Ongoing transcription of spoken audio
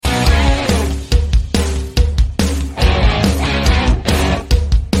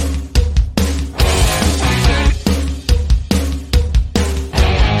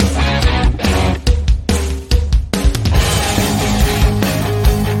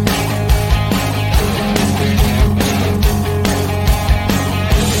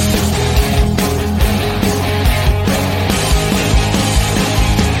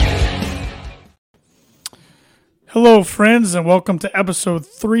Hello, friends, and welcome to episode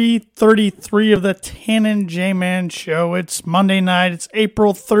 333 of the Tan J-Man Show. It's Monday night. It's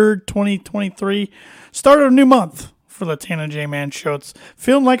April 3rd, 2023. Start of a new month for the Tan J-Man Show. It's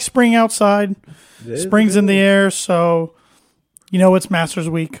feeling like spring outside. Spring's in the air, so you know it's Masters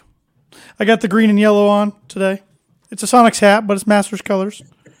Week. I got the green and yellow on today. It's a Sonics hat, but it's Masters colors.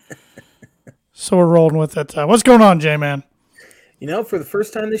 So we're rolling with it. What's going on, J-Man? You know, for the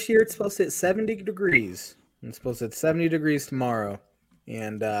first time this year, it's supposed to hit 70 degrees. It's supposed to hit 70 degrees tomorrow,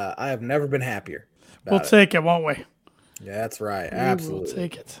 and I have never been happier. We'll take it, won't we? Yeah, that's right. Absolutely. We will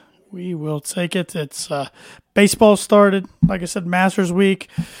take it. We will take it. It's baseball started. Like I said, Masters Week.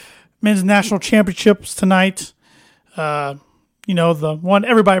 Men's National Championships tonight. The one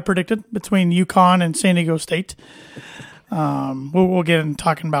everybody predicted between UConn and San Diego State. We'll get into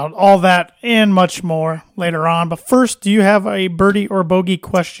talking about all that and much more later on. But first, do you have a birdie or bogey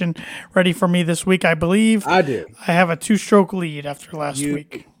question ready for me this week? I believe I do. I have a 2-stroke lead after last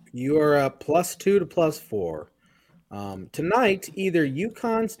week. You are a +2 to +4. Tonight, either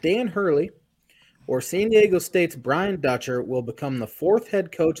UConn's Dan Hurley or San Diego State's Brian Dutcher will become the fourth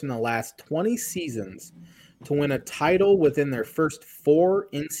head coach in the last 20 seasons to win a title within their first 4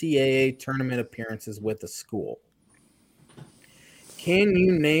 NCAA tournament appearances with the school. Can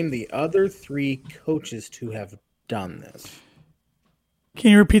you name the other 3 coaches to have done this?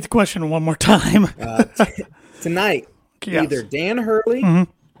 Can you repeat the question one more time? Tonight, either Dan Hurley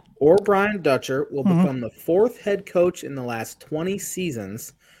or Brian Dutcher will become the fourth head coach in the last 20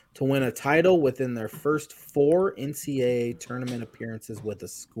 seasons to win a title within their first 4 NCAA tournament appearances with the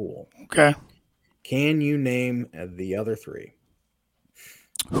school. Okay. Can you name the other 3?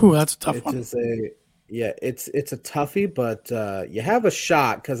 Ooh, that's a tough one. It's a toughie, but you have a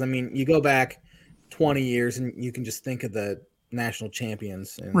shot because, you go back 20 years and you can just think of the national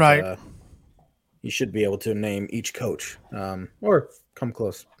champions. And, right. You should be able to name each coach or come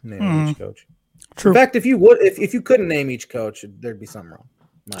close to naming each coach. True. In fact, if you couldn't name each coach, there'd be something wrong.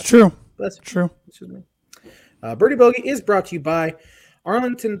 True. That's true. Birdie Bogey is brought to you by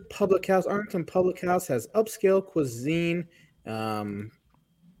Arlington Public House. Arlington Public House has upscale cuisine.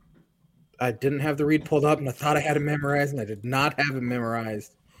 I didn't have the read pulled up, and I thought I had it memorized, and I did not have it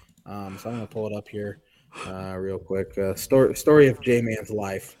memorized. So I'm going to pull it up here real quick. Story of J-Man's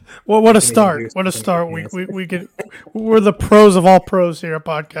life. Well, what a start. What a start. We're the pros of all pros here at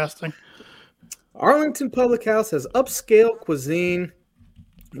podcasting. Arlington Public House has upscale cuisine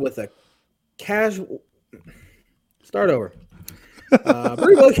with a casual – start over.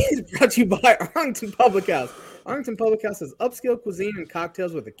 Birdie Bogey is brought to you by Arlington Public House. Arlington Public House has upscale cuisine and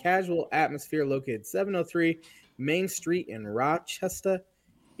cocktails with a casual atmosphere located 703 Main Street in Rochester,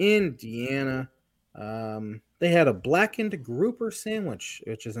 Indiana. They had a blackened grouper sandwich,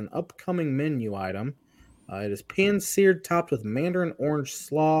 which is an upcoming menu item. It is pan-seared, topped with mandarin orange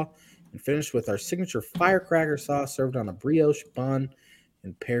slaw, and finished with our signature firecracker sauce served on a brioche bun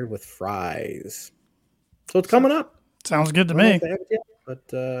and paired with fries. So it's coming up. Sounds good to me. But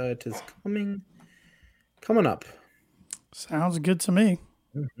it is coming up. Sounds good to me.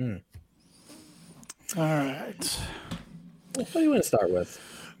 Mm-hmm. All right. What do you want to start with?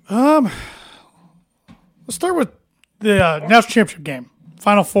 Let's start with the national championship game.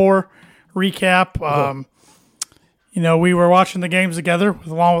 Final 4 recap. We were watching the games together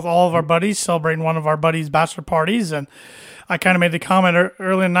along with all of our buddies, celebrating one of our buddies' bachelor parties, and I kind of made the comment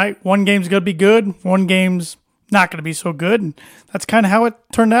early in the night, one game's going to be good, one game's not going to be so good, and that's kind of how it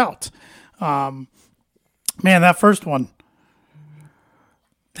turned out. Man, that first one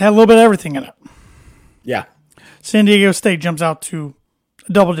had a little bit of everything in it. Yeah. San Diego State jumps out to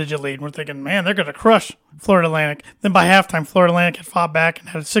a double-digit lead. We're thinking, man, they're going to crush Florida Atlantic. Then by halftime, Florida Atlantic had fought back and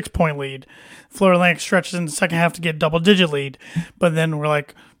had a 6-point lead. Florida Atlantic stretches in the second half to get double-digit lead. But then we're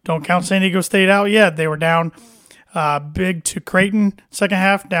like, don't count San Diego State out yet. They were down big to Creighton second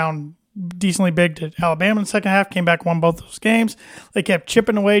half, down decently big to Alabama in the second half, came back, won both those games. They kept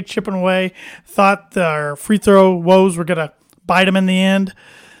chipping away, thought their free throw woes were going to bite them in the end,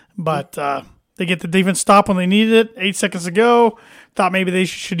 but they get the defense stop when they needed it, 8 seconds to go. Thought maybe they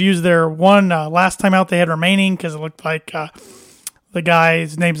should use their one last timeout they had remaining because it looked like the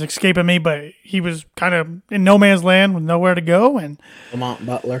guy's name's escaping me, but he was kind of in no man's land with nowhere to go. And Lamont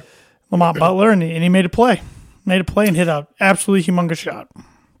Butler, and he made a play. And hit an absolutely humongous shot.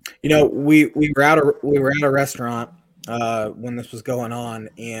 We were at a restaurant when this was going on,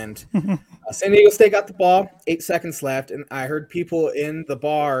 and San Diego State got the ball, 8 seconds left, and I heard people in the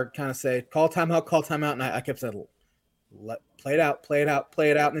bar kind of say, call timeout, and I kept saying, play it out,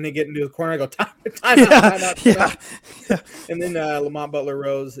 and then they get into the corner, I go, timeout. Yeah. And then Lamont Butler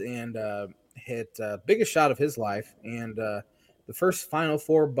rose and hit biggest shot of his life, and the first Final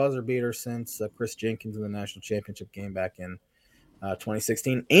Four buzzer beater since Chris Jenkins in the national championship game back in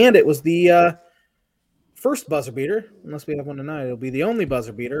 2016. And it was the first buzzer beater, unless we have one tonight. It'll be the only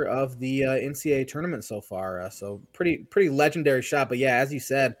buzzer beater of the NCAA tournament so far. So pretty legendary shot. But yeah, as you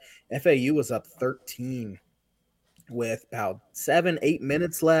said, FAU was up 13 with about 7-8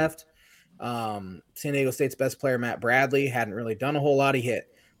 minutes left. San Diego State's best player, Matt Bradley, hadn't really done a whole lot. He hit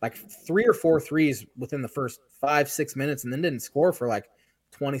like 3 or 4 threes within the first 5-6 minutes and then didn't score for like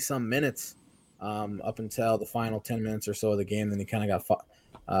 20-some minutes up until the final 10 minutes or so of the game. Then he kind of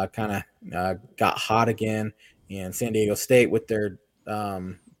got hot again. And San Diego State, with their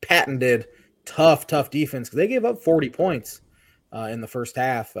patented tough defense, because they gave up 40 points in the first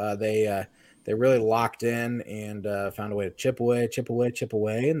half. They really locked in and found a way to chip away,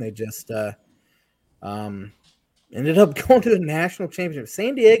 and they just ended up going to the national championship.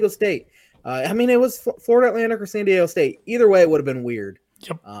 San Diego State. It was Florida Atlantic or San Diego State. Either way, it would have been weird.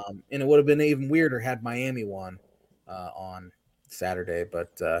 Yep. And it would have been even weirder had Miami won on Saturday.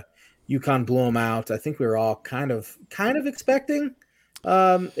 But UConn blew them out. I think we were all kind of expecting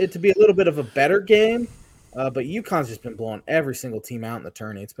it to be a little bit of a better game. But UConn's just been blowing every single team out in the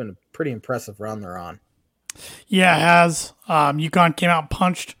tourney. It's been a pretty impressive run they're on. Yeah, it has. UConn came out and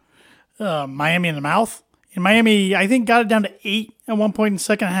punched Miami in the mouth. And Miami, I think, got it down to 8 at one point in the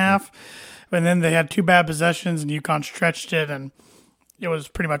second half. And then they had 2 bad possessions, and UConn stretched it, and it was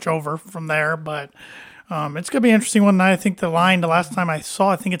pretty much over from there. But it's going to be an interesting one tonight. I think the line, the last time I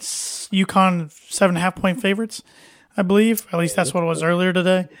saw, I think it's UConn 7.5-point favorites, I believe. At least that's what it was earlier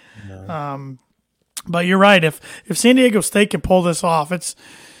today. No. But you're right. If San Diego State can pull this off,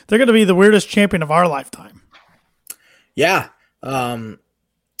 they're going to be the weirdest champion of our lifetime. Yeah.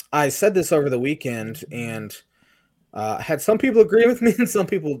 I said this over the weekend, and had some people agree with me and some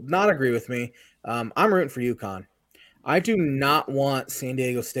people not agree with me. I'm rooting for UConn. I do not want San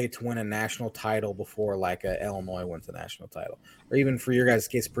Diego State to win a national title before like Illinois wins a national title, or even for your guys'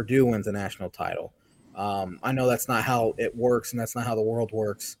 case, Purdue wins a national title. I know that's not how it works, and that's not how the world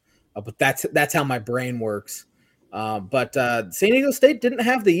works. But that's how my brain works. But San Diego State didn't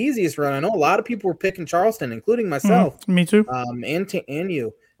have the easiest run. I know a lot of people were picking Charleston, including myself. Me too. And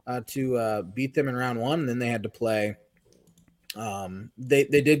you to beat them in round 1, and then they had to play. They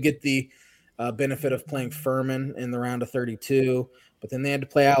did get the benefit of playing Furman in the round of 32, but then they had to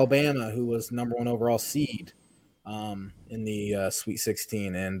play Alabama, who was number 1 overall seed in the Sweet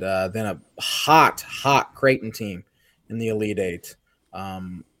 16, and then a hot Creighton team in the Elite 8.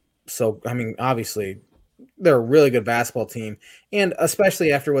 So, obviously, they're a really good basketball team, and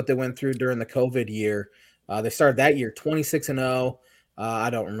especially after what they went through during the COVID year. They started that year 26-0. I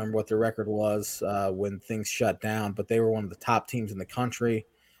don't remember what their record was when things shut down, but they were one of the top teams in the country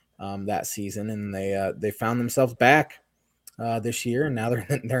that season, and they found themselves back this year, and now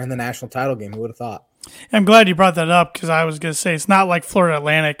they're in the national title game. Who would have thought? I'm glad you brought that up, because I was going to say it's not like Florida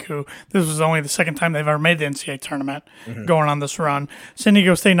Atlantic, who this was only the second time they've ever made the NCAA tournament going on this run. San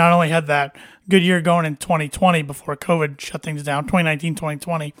Diego State not only had that good year going in 2020 before COVID shut things down, 2019,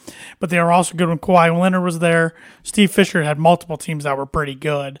 2020, but they were also good when Kawhi Leonard was there. Steve Fisher had multiple teams that were pretty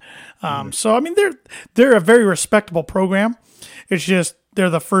good. So, they're a very respectable program. It's just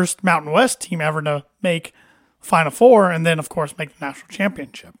they're the first Mountain West team ever to make Final Four and then, of course, make the national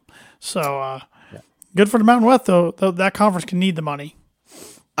championship. So, good for the Mountain West, though. That conference can need the money.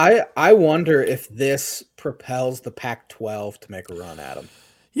 I wonder if this propels the Pac-12 to make a run at them.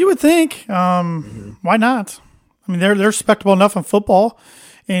 You would think. Why not? They're respectable enough in football,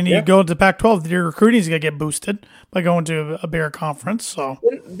 and you go to the Pac-12, your recruiting is going to get boosted by going to a bigger conference. So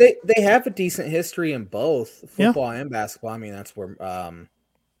they have a decent history in both football and basketball. That's where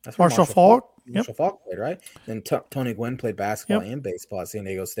Marshall Faulk. Marshall Faulk played, right? Then Tony Gwynn played basketball and baseball at San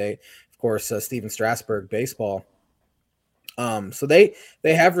Diego State. Of course, Steven Strasburg baseball. So they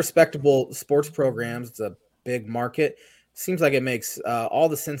have respectable sports programs. It's a big market. Seems like it makes all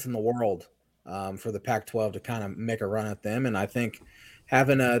the sense in the world for the Pac-12 to kind of make a run at them. And I think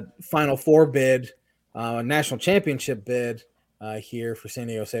having a Final Four bid, a national championship bid here for San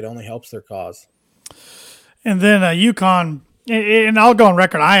Diego State only helps their cause. And then UConn, and I'll go on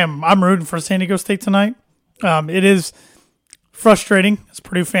record, I'm rooting for San Diego State tonight. It is frustrating as a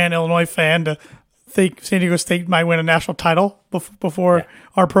Purdue fan, Illinois fan, to think San Diego State might win a national title before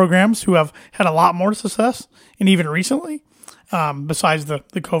our programs, who have had a lot more success, and even recently, besides the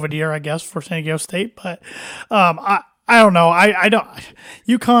COVID year, I guess, for San Diego State. But I don't know. I don't.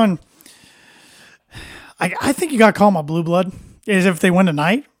 UConn, I think you got to call them a blue blood, is if they win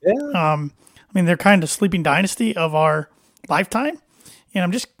tonight. Yeah. They're kind of sleeping dynasty of our lifetime. and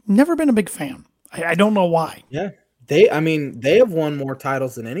I'm just never been a big fan. I don't know why. Yeah. They have won more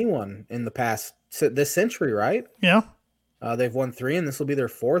titles than anyone in the past this century, right? Yeah. They've won 3, and this will be their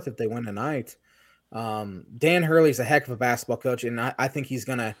 4th if they win tonight. Dan Hurley's a heck of a basketball coach, and I think he's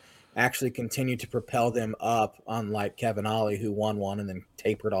going to actually continue to propel them up, unlike Kevin Ollie, who won one and then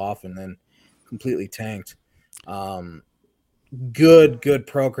tapered off and then completely tanked. Good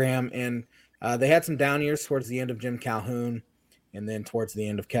program, and they had some down years towards the end of Jim Calhoun and then towards the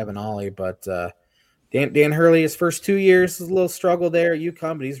end of Kevin Ollie, but Dan Hurley, his first 2 years was a little struggle there at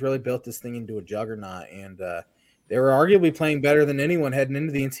UConn, but he's really built this thing into a juggernaut, and they were arguably playing better than anyone heading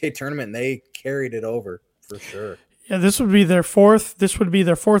into the NCAA tournament, and they carried it over for sure. Yeah, this would be their fourth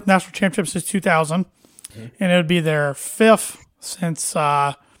national championship since 2000, and it would be their 5th since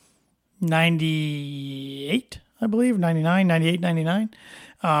 98, I believe, 99, 98, 99.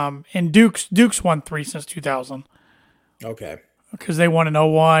 And Duke's won 3 since 2000. Okay. Because they won in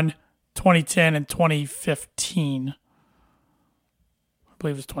 01, 2010, and 2015. I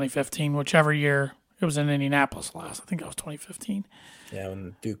believe it was 2015, whichever year it was in Indianapolis last. I think that was 2015. Yeah,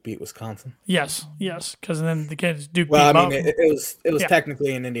 when Duke beat Wisconsin. Yes, because then the kids Duke beat. Well, I mean, it was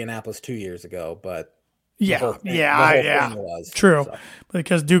technically in Indianapolis 2 years ago, but yeah, was, true. So.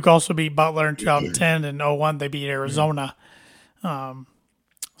 Because Duke also beat Butler in 2010 and 01 they beat Arizona. But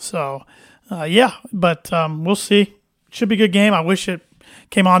we'll see. Should be a good game. I wish it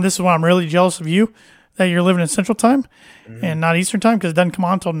came on. This is why I'm really jealous of you that you're living in Central Time and not Eastern Time, because it doesn't come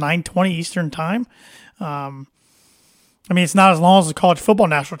on until 9:20 Eastern Time. I mean, it's not as long as the college football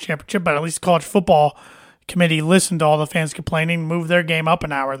national championship, but at least the college football committee listened to all the fans complaining, moved their game up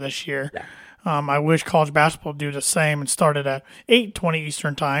an hour this year. Yeah. I wish college basketball would do the same and started at 8:20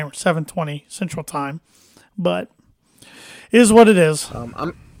 Eastern Time or 7:20 Central Time, but it is what it is.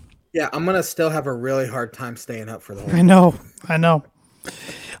 I'm gonna still have a really hard time staying up for the whole. I know.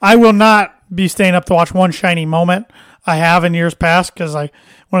 I will not be staying up to watch one shiny moment. I have in years past because I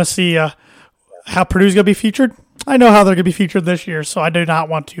want to see how Purdue's going to be featured. I know how they're going to be featured this year, so I do not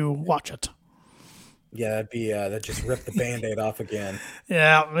want to watch it. Yeah, that just ripped the Band-Aid off again.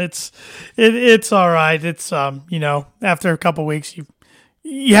 Yeah, it's all right. It's after a couple of weeks,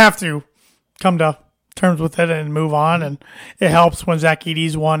 you have to come to terms with it and move on, and it helps when Zach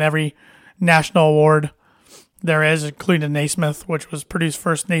Edey's won every national award there is, including the Naismith, which was Purdue's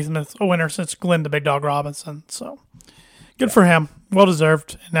first Naismith winner since Glenn the Big Dog Robinson. So good for him, well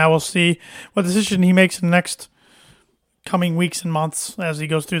deserved. And now we'll see what decision he makes in the next coming weeks and months as he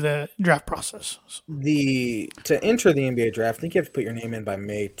goes through the draft process. To enter the NBA draft, I think you have to put your name in by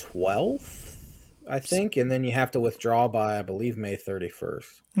May 12th, I think, and then you have to withdraw by, I believe, May 31st.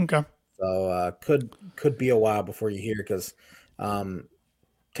 Okay. So could be a while before you hear, because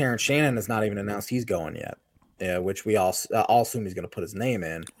Terrence Shannon has not even announced he's going yet, which we all assume he's going to put his name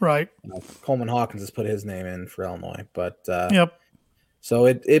in. Right. Coleman Hawkins has put his name in for Illinois, but yep. So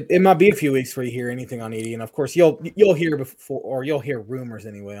it might be a few weeks before you hear anything on Edey, and of course you'll hear before, or you'll hear rumors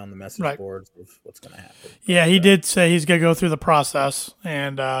anyway on the message boards of what's going to happen. Yeah, he did say he's going to go through the process,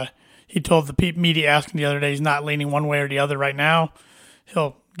 and he told the media asking the other day he's not leaning one way or the other right now.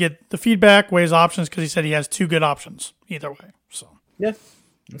 He'll get the feedback, weigh his options, because he said he has 2 good options either way. So yeah,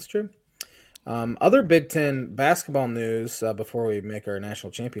 that's true. Other Big Ten basketball news before we make our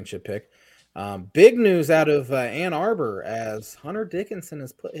national championship pick. Big news out of Ann Arbor as Hunter Dickinson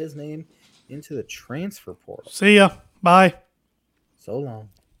has put his name into the transfer portal. See ya. Bye. So long.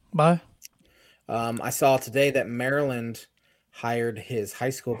 Bye. I saw today that Maryland hired his high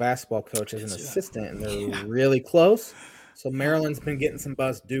school basketball coach as an assistant, and they're really close. So Maryland's been getting some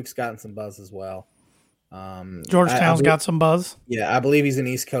buzz. Duke's gotten some buzz as well. Georgetown's got some buzz. Yeah, I believe he's an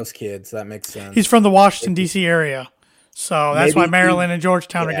East Coast kid, so that makes sense. He's from the Washington, D.C. area. So that's why Maryland and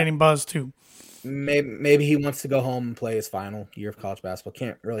Georgetown are getting buzz too. Maybe he wants to go home and play his final year of college basketball.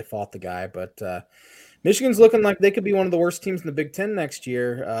 Can't really fault the guy, but Michigan's looking like they could be one of the worst teams in the Big Ten next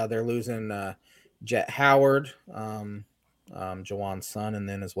year. They're losing Jet Howard, Jawan's son, and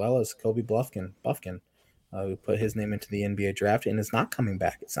then as well as Kobe Buffkin, who put his name into the NBA draft and is not coming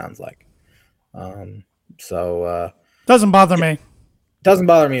back, it sounds like. Doesn't bother me. Doesn't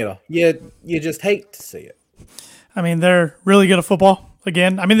bother me at all. You just hate to see it. I mean, they're really good at football.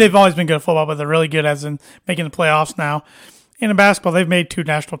 Again, I mean, they've always been good at football, but they're really good as in making the playoffs now. And in basketball, they've made 2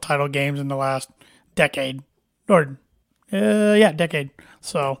 national title games in the last decade. Decade.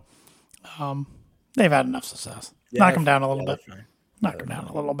 So they've had enough success. Knock them down a little bit. Knock them down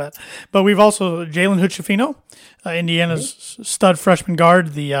a little bit. But we've also Jalen Hood-Schifino, Indiana's stud freshman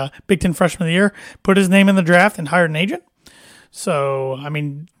guard, the Big Ten Freshman of the Year, put his name in the draft and hired an agent. So, I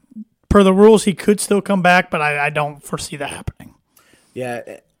mean, per the rules, he could still come back, but I don't foresee that happening.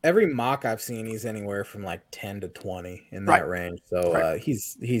 Yeah, every mock I've seen, he's anywhere from like 10 to 20 in Right. that range. So Right.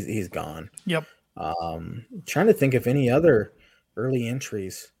 he's gone. Yep. Trying to think of any other early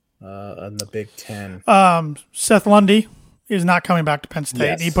entries in the Big Ten. Seth Lundy is not coming back to Penn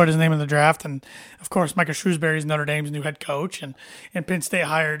State. He Yes, put his name in the draft, and of course, Micah Shrewsbury is Notre Dame's new head coach, and Penn State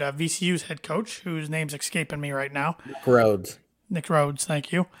hired VCU's head coach, whose name's escaping me right now. Rhodes, Nick Rhodes,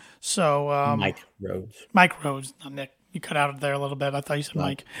 thank you. So Mike Rhodes. Mike Rhodes, not Nick. You cut out of there a little bit. I thought you said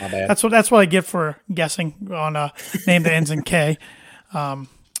Mike. My bad. That's what I get for guessing on a name that ends in K.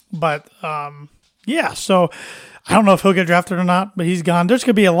 Yeah. So I don't know if he'll get drafted or not, but he's gone. There's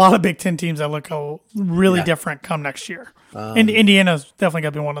going to be a lot of Big Ten teams that look really different come next year. Indiana's definitely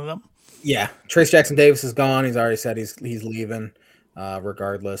going to be one of them. Yeah, Trace Jackson Davis is gone. He's already said he's leaving,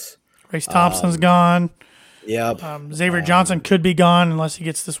 regardless. Race Thompson's gone. Yep. Xavier Johnson could be gone unless he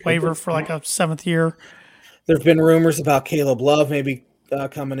gets this waiver for like a 7th year. There have been rumors about Caleb Love maybe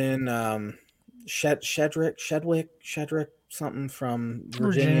coming in. Shedrick, something from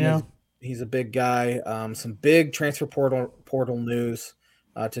Virginia. He's a big guy. Some big transfer portal news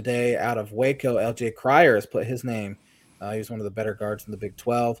today out of Waco. LJ Cryer has put his name. He was one of the better guards in the Big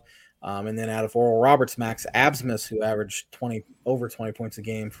 12. And then out of Oral Roberts, Max Absmus, who averaged over 20 points a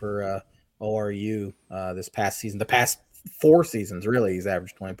game for ORU this past season. The past 4 seasons, really, he's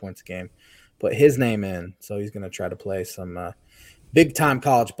averaged 20 points a game. Put his name in, so he's going to try to play some big-time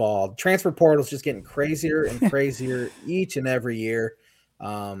college ball. Transfer portal's just getting crazier and crazier each and every year.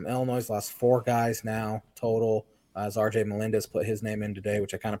 Illinois lost 4 guys now total. As RJ Melendez put his name in today,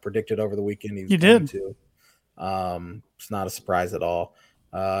 which I kind of predicted over the weekend. He was going to. It's not a surprise at all.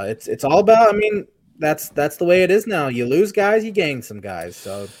 It's all about. I mean, that's the way it is now. You lose guys, you gain some guys.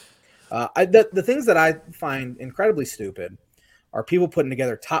 So the things that I find incredibly stupid are people putting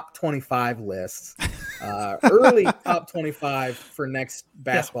together top 25 lists, early top 25 for next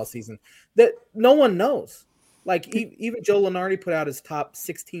basketball season that no one knows. Like even Joe Lunardi put out his top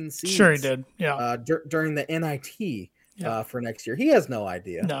 16 seeds. Sure, he did. Yeah. During the NIT for next year, he has no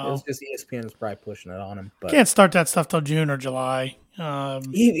idea. No. It was just ESPN was probably pushing it on him. But can't start that stuff till June or July.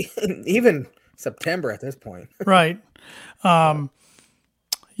 Even September at this point. Right.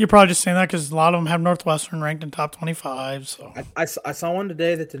 You're probably just saying that because a lot of them have Northwestern ranked in top 25. So I saw one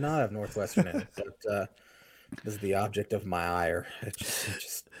today that did not have Northwestern in it, but is the object of my ire. It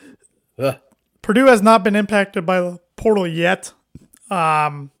just Purdue has not been impacted by the portal yet.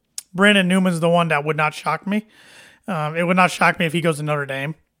 Brandon Newman's the one that would not shock me. It would not shock me if he goes to Notre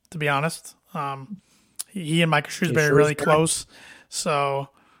Dame, to be honest. He and Micah Shrewsbury are really close. So,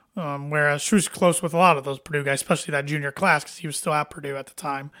 whereas Shrew's close with a lot of those Purdue guys, especially that junior class, because he was still at Purdue at the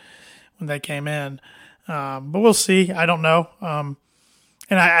time when they came in. But we'll see. I don't know.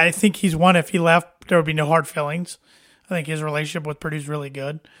 And I think he's one. If he left, there would be no hard feelings. I think his relationship with Purdue is really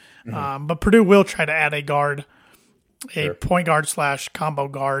good. Mm-hmm. But Purdue will try to add a guard, point guard / combo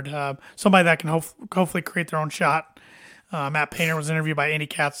guard, somebody that can hopefully create their own shot. Matt Painter was interviewed by Andy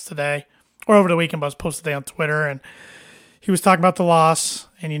Katz today, or over the weekend, but was posted today on Twitter, and he was talking about the loss,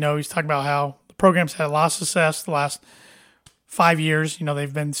 and he's talking about how the program's had a lot of success the last 5 years.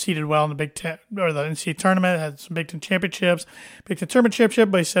 They've been seeded well in the Big Ten or the NCAA tournament, had some Big Ten championships, Big Ten tournament championship.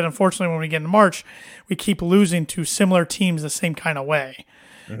 But he said, unfortunately, when we get into March, we keep losing to similar teams the same kind of way.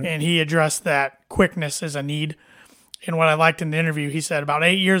 Mm-hmm. And he addressed that quickness is a need. And what I liked in the interview, he said about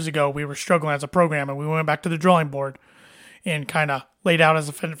 8 years ago, we were struggling as a program, and we went back to the drawing board and kind of laid out as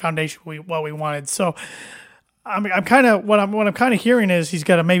a foundation what we wanted. So I'm kind of what I'm kind of hearing is he's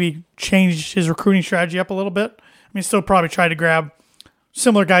got to maybe change his recruiting strategy up a little bit. I mean, still probably try to grab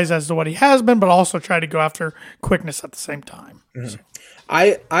similar guys as to what he has been, but also try to go after quickness at the same time. Mm-hmm. So.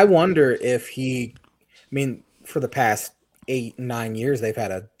 I wonder if for the past 8-9 years, they've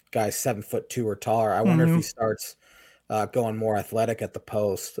had a guy 7'2" or taller. I wonder if he starts going more athletic at the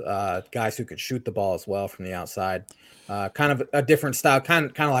post, guys who could shoot the ball as well from the outside. Kind of a different style,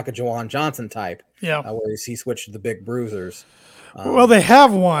 kind of like a Jawan Johnson type. Yeah, where he switched to the big bruisers. Well, they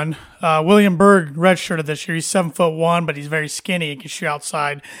have one. William Berg redshirted this year. He's 7'1", but he's very skinny. He can shoot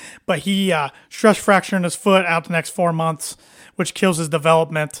outside. But he stress fracture in his foot out the next 4 months, which kills his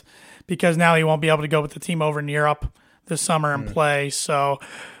development because now he won't be able to go with the team over in Europe this summer and play. So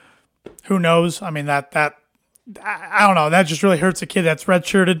who knows? I mean, that I don't know. That just really hurts a kid that's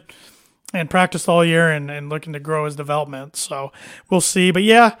redshirted and practiced all year and looking to grow his development. So we'll see. But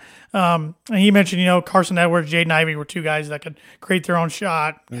yeah, and he mentioned, Carson Edwards, Jaden Ivey were 2 guys that could create their own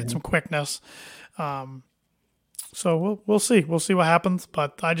shot, had some quickness. So we'll see. We'll see what happens.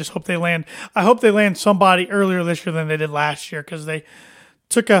 But I just hope they land. I hope they land somebody earlier this year than they did last year because they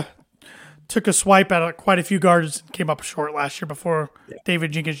took took a swipe at quite a few guards and came up short last year before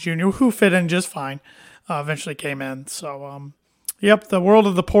David Jenkins Jr., who fit in just fine, eventually came in. So, yep, the world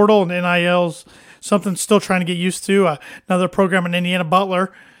of the portal and NILs, something still trying to get used to. Another program in Indiana,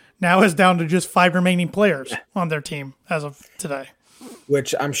 Butler, now is down to just 5 remaining players on their team as of today.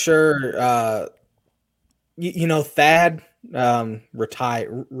 Which I'm sure, Thad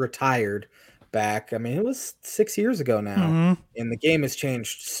retired back. I mean, it was 6 years ago now, and the game has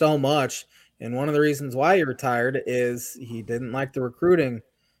changed so much. And one of the reasons why he retired is he didn't like the recruiting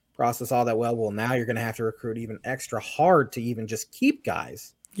process all that well. Well, now you're going to have to recruit even extra hard to even just keep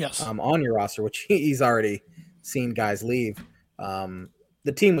guys on your roster, which he's already seen guys leave.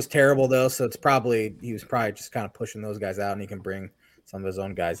 The team was terrible, though, so he was probably just kind of pushing those guys out, and he can bring some of his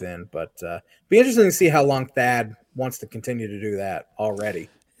own guys in. But be interesting to see how long Thad wants to continue to do that already.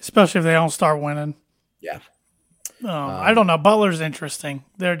 Especially if they don't start winning. Yeah. I don't know. Butler's interesting.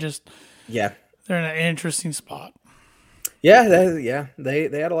 They're in an interesting spot. Yeah, they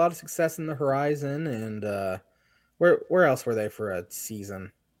had a lot of success in the Horizon, and where else were they for a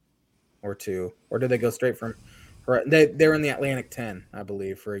season or two, or did they go straight from? They were in the Atlantic 10, I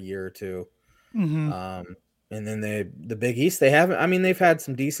believe, for a year or two, and then the Big East. They've had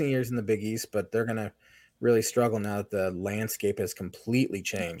some decent years in the Big East, but they're gonna really struggle now that the landscape has completely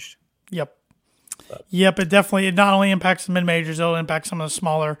changed. Yep. Yep, it not only impacts the mid-majors, it'll impact some of the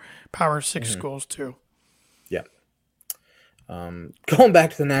smaller Power 6 schools too. Yeah. Going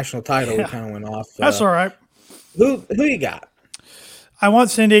back to the national title, we kind of went off. That's all right. Who you got? I want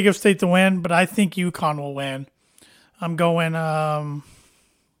San Diego State to win, but I think UConn will win. I'm going, let's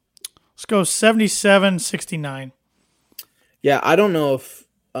go 77-69. Yeah, I don't know if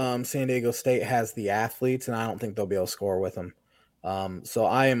San Diego State has the athletes, and I don't think they'll be able to score with them. So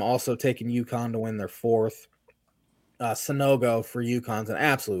I am also taking UConn to win their fourth. Sonogo for UConn's an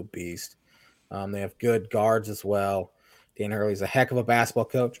absolute beast. They have good guards as well. Dan Hurley's a heck of a basketball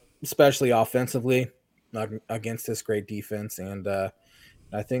coach, especially offensively against this great defense. And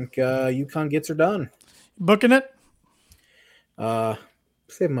I think UConn gets her done. Booking it?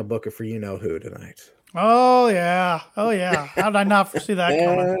 Saving my booker for you-know-who tonight. Oh yeah. How did I not foresee that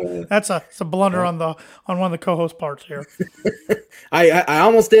coming? That's a blunder on one of the co-host parts here. I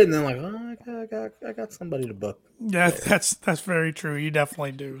almost did, and then I got somebody to book. Yeah, that's very true. You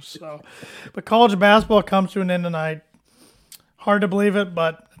definitely do. So, but college basketball comes to an end tonight. Hard to believe it,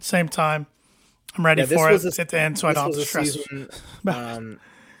 but at the same time, I'm ready for it at the end, so I don't have to stress. I'm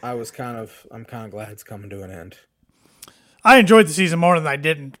kind of glad it's coming to an end. I enjoyed the season more than I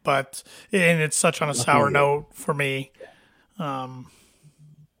didn't, and it's such on a sour note for me. I'm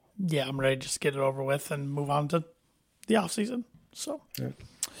ready to just get it over with and move on to the off season. So,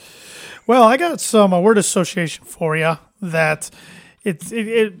 well, I got some word association for you that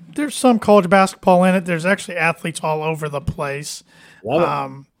there's some college basketball in it. There's actually athletes all over the place.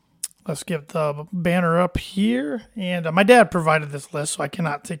 Let's get the banner up here. And my dad provided this list, so I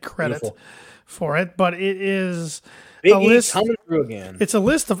cannot take credit for it, but it is a list coming through again. It's a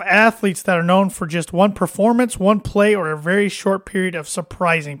list of athletes that are known for just one performance, one play, or a very short period of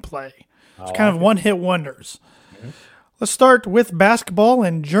surprising play. It's kind of one-hit wonders. Mm-hmm. Let's start with basketball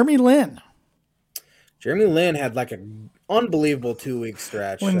and Jeremy Lin. Jeremy Lin had like an unbelievable 2-week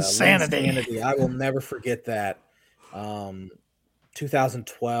stretch. Insanity. I will never forget that.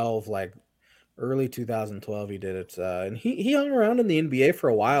 2012, like early 2012, he did it. And he hung around in the NBA for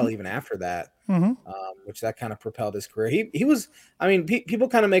a while, even after that. Which that kind of propelled his career. He was, people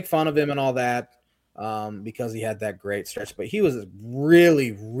kind of make fun of him and all that because he had that great stretch, but he was a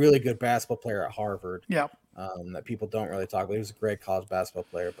really, really good basketball player at Harvard. Yeah. That people don't really talk about. He was a great college basketball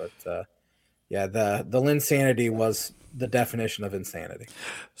player, but the Linsanity was the definition of insanity.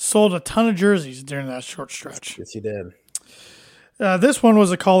 Sold a ton of jerseys during that short stretch. Yes, he did. This one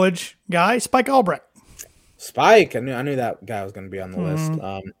was a college guy, Spike Albrecht. Spike, I knew that guy was going to be on the list.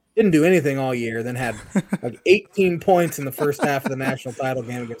 Didn't do anything all year, then had like 18 points in the first half of the national title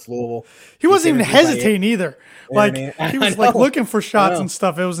game against Louisville. He wasn't even hesitating either. Like he was like looking for shots and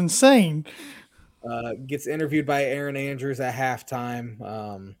stuff. It was insane. Gets interviewed by Aaron Andrews at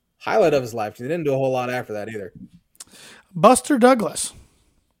halftime. Highlight of his life. He didn't do a whole lot after that either. Buster Douglas.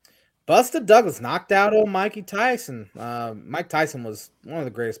 Buster Douglas knocked out old Mikey Tyson. Mike Tyson was one of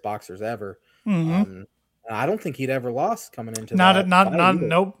the greatest boxers ever. I don't think he'd ever lost coming into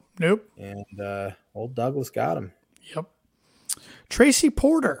Nope. And old Douglas got him. Yep. Tracy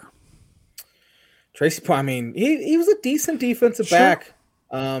Porter. He was a decent defensive back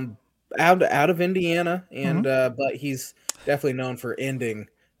out of Indiana, and but he's definitely known for ending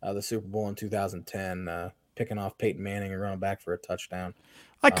the Super Bowl in 2010, picking off Peyton Manning and running back for a touchdown.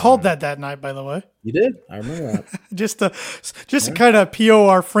 I called that night, by the way. You did? I remember that. just to kind of PO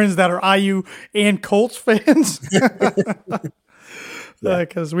our friends that are IU and Colts fans.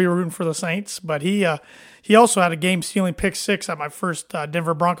 Because we were rooting for the Saints. But he also had a game-stealing pick six at my first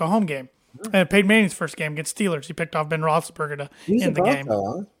Denver Bronco home game. And Peyton Manning's first game against Steelers. He picked off Ben Roethlisberger to end the game.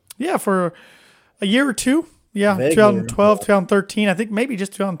 Huh? Yeah, for a year or two. Yeah, 2012, 2013. I think maybe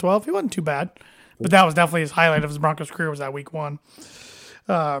just 2012. He wasn't too bad. But that was definitely his highlight of his Broncos career was that week one.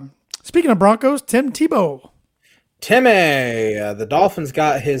 Speaking of Broncos, Tim Tebow. Timmy, the Dolphins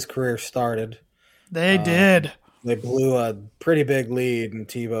got his career started. They did. They blew a pretty big lead, and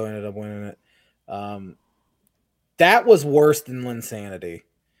Tebow ended up winning it. That was worse than Linsanity.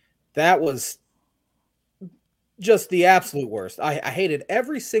 That was just the absolute worst. I hated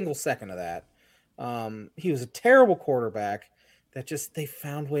every single second of that. He was a terrible quarterback that they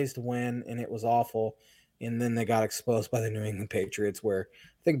found ways to win, and it was awful. And then they got exposed by the New England Patriots, where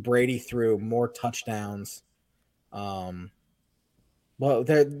I think Brady threw more touchdowns. Well,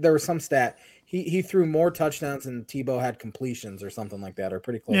 there was some stat. He threw more touchdowns than Tebow had completions or something like that, or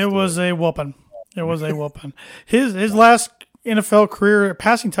pretty close. It was a whooping. It was a whooping. His last NFL career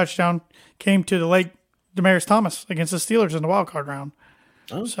passing touchdown came to the late Demaryius Thomas against the Steelers in the wild card round.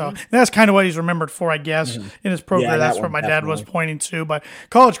 Oh, so that's kind of what he's remembered for, I guess, in his pro career. That's what my dad was pointing to. But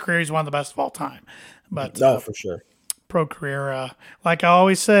college career, he's one of the best of all time. But for sure. Pro career, like I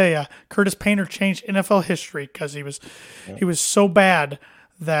always say, Curtis Painter changed NFL history because he was so bad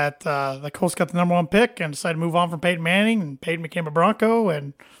that the Colts got the number one pick and decided to move on from Peyton Manning, and Peyton became a Bronco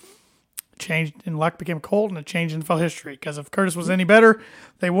and changed, and Luck became a Colt, and it changed NFL history. Because if Curtis was any better,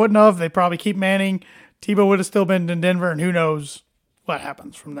 they wouldn't have. They'd probably keep Manning. Tebow would have still been in Denver, and who knows what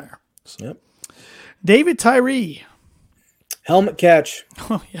happens from there. So. Yep. David Tyree. Helmet catch.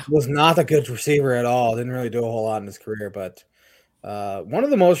 Oh, yeah. Was not a good receiver at all. Didn't really do a whole lot in his career, but one of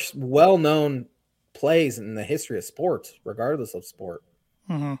the most well-known plays in the history of sports, regardless of sport.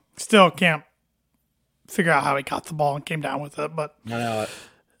 Mm-hmm. Still can't figure out how he caught the ball and came down with it, but I know it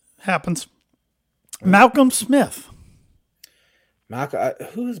happens. Malcolm Smith.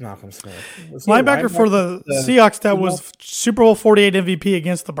 Who is Malcolm Smith? Linebacker for the Seahawks that was Super Bowl 48 MVP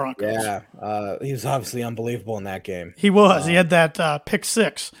against the Broncos. Yeah, he was obviously unbelievable in that game. He was. He had that pick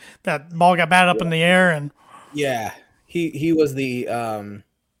six. That ball got batted up in the air, and he was the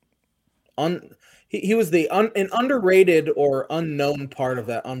he was an underrated or unknown part of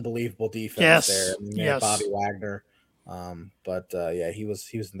that unbelievable defense there. Yes. Bobby Wagner. He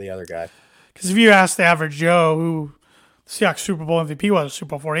was the other guy. Because if you ask the average Joe who Seahawks Super Bowl MVP was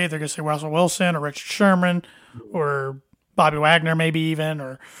Super Bowl 48, they're going to say Russell Wilson or Richard Sherman or Bobby Wagner, maybe even,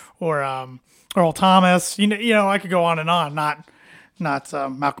 or Earl Thomas. You know, I could go on and on. Not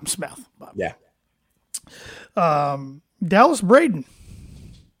Malcolm Smith. But. Yeah. Dallas Braden.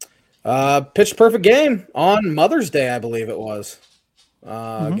 Pitched perfect game on Mother's Day, I believe it was,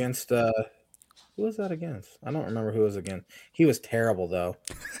 against. Who was that against? I don't remember who it was against. He was terrible though.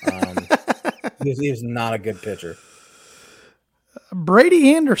 He was not a good pitcher.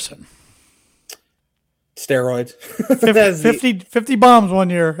 Brady Anderson. Steroids. 50 bombs 1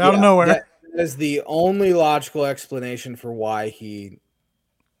 year out of nowhere. That is the only logical explanation for why he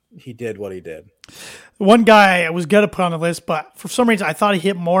did what he did. One guy I was going to put on the list, but for some reason I thought he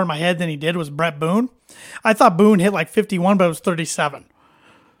hit more in my head than he did was Brett Boone. I thought Boone hit like 51, but it was 37.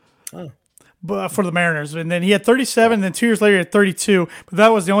 Oh. But for the Mariners. And then he had 37, and then 2 years later he had 32. But that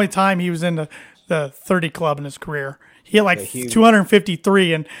was the only time he was in the 30 club in his career. He had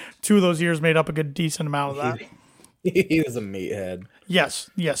 253, and 2 of those years made up a good decent amount of that. He was a meathead. Yes,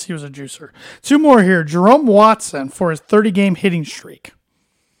 he was a juicer. 2 more here. Jerome Watson for his 30-game hitting streak.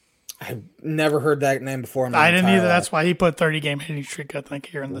 I've never heard that name before. I didn't either. That's why he put 30-game hitting streak, I think,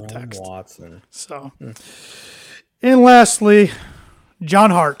 here in the Jerome text. Watson. So, and lastly,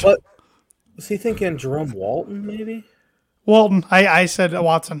 John Hart. What? Was he thinking Jerome Walton, maybe? Walton. I said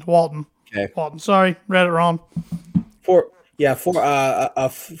Watson. Walton. Okay. Walton. Sorry, read it wrong. A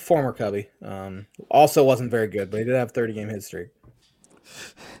former Cubby. Also wasn't very good, but he did have 30-game hit streak.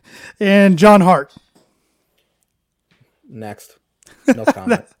 And John Hart. Next. No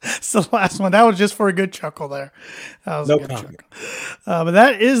comment. That's the last one. That was just for a good chuckle there. That was no a good comment. chuckle. But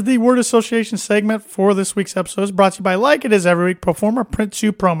that is the word association segment for this week's episode. It's brought to you by, like it is every week, Proforma Print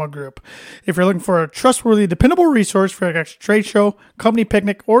 2 Promo Group. If you're looking for a trustworthy, dependable resource for a trade show, company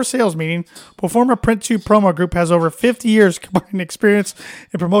picnic, or sales meeting, Proforma Print 2 Promo Group has over 50 years combined experience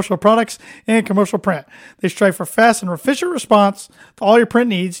in promotional products and commercial print. They strive for fast and efficient response to all your print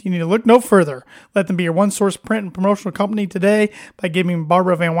needs. You need to look no further. Let them be your one-source print and promotional company today by giving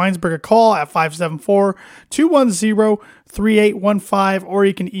Barbara Van Weinsberg Weinsberg a call at 574-210-3815, or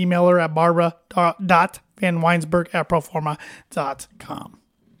you can email her at barbara.vanweinsberg@proforma.com.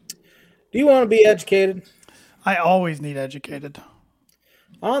 Do you want to be educated? I always need educated.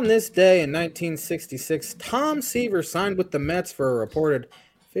 On this day in 1966, Tom Seaver signed with the Mets for a reported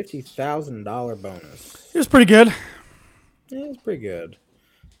 $50,000 bonus. It was pretty good. Yeah, it's pretty good.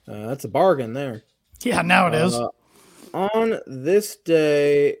 That's a bargain there. Yeah, now it is. On this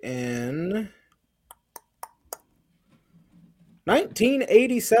day in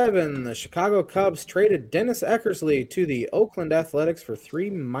 1987, the Chicago Cubs traded Dennis Eckersley to the Oakland Athletics for 3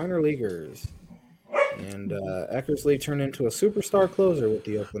 minor leaguers. And Eckersley turned into a superstar closer with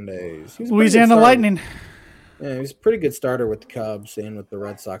the Oakland A's. Louisiana Lightning. Yeah, he was a pretty good starter with the Cubs and with the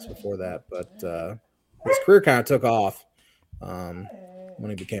Red Sox before that. But his career kind of took off when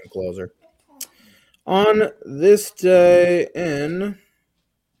he became closer. On this day in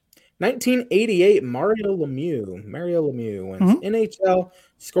 1988, Mario Lemieux wins NHL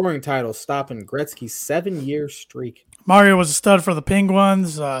scoring title, stopping Gretzky's 7-year streak. Mario was a stud for the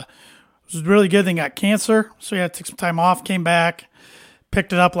Penguins. Was really good. Then got cancer, so he had to take some time off. Came back,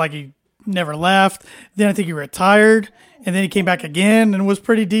 picked it up like he never left. Then I think he retired, and then he came back again and was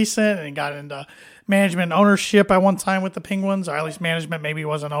pretty decent. And got into management and ownership at one time with the Penguins, or at least management. Maybe he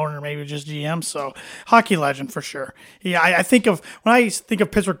wasn't owner, maybe he was just GM. So hockey legend for sure. Yeah, I think of when I think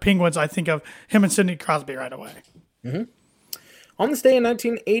of Pittsburgh Penguins, I think of him and Sidney Crosby right away. Mm-hmm. On this day in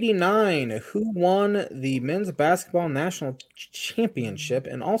 1989, who won the men's basketball national championship,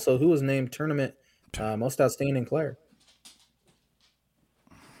 and also who was named tournament most outstanding player?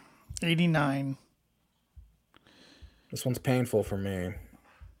 89. This one's painful for me.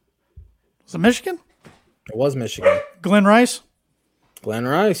 Was it Michigan? It was Michigan. Glenn Rice? Glenn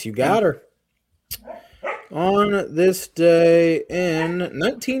Rice, you got her. On this day in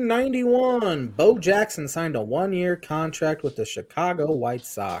 1991, Bo Jackson signed a 1-year contract with the Chicago White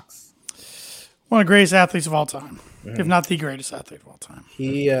Sox. One of the greatest athletes of all time, if not the greatest athlete of all time.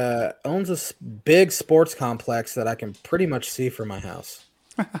 He owns a big sports complex that I can pretty much see from my house.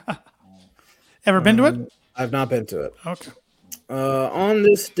 Ever been to it? I've not been to it. Okay. On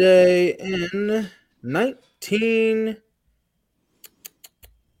this day in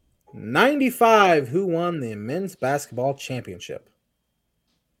 1995, who won the men's basketball championship?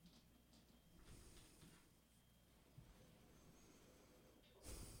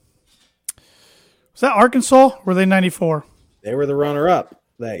 Was that Arkansas? Or were they 94? They were the runner-up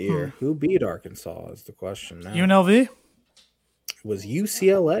that year. Who beat Arkansas is the question now. UNLV? It was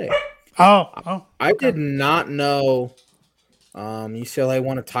UCLA. Oh. I did not know UCLA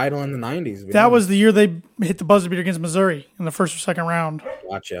won a title in the 90s. That was the year they hit the buzzer beater against Missouri in the first or second round.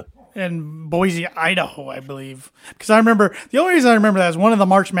 Gotcha. In Boise, Idaho, I believe. Because I remember, the only reason I remember that is one of the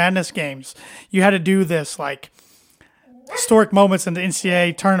March Madness games. You had to do this, like, historic moments in the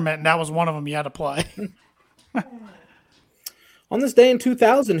NCAA tournament, and that was one of them you had to play. On this day in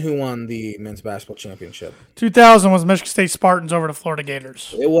 2000, who won the men's basketball championship? 2000 was Michigan State Spartans over to Florida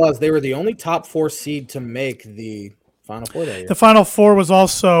Gators. It was. They were the only top 4 seed to make the Final Four that year. The Final Four was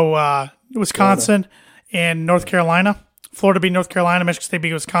also Wisconsin and North Carolina. Florida beat North Carolina. Michigan State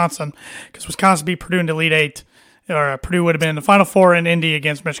beat Wisconsin because Wisconsin beat Purdue in the Elite Eight. Or Purdue would have been in the Final Four in Indy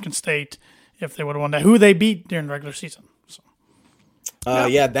against Michigan State if they would have won that. Who they beat during the regular season. So.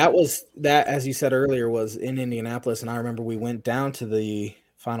 Yeah, that, as you said earlier, was in Indianapolis, and I remember we went down to the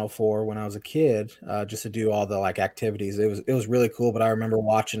Final Four when I was a kid, just to do all the activities. It was really cool, but I remember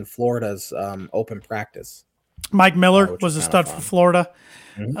watching Florida's open practice. Mike Miller was a stud fun. for Florida.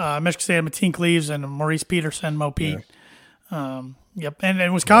 Mm-hmm. Michigan State had Mateen Cleaves and Maurice Peterson, Mo Pete. Yep, and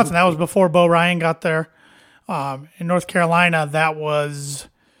in Wisconsin, that was before Bo Ryan got there. In North Carolina, that was,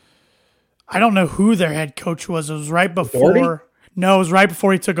 I don't know who their head coach was. It was right before. Doherty? No, it was right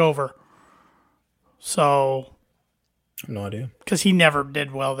before he took over. So. I have no idea. Because he never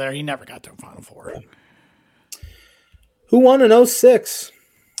did well there. He never got to a Final Four. Yeah. Who won in 06?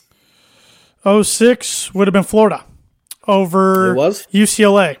 06 would have been Florida over It was?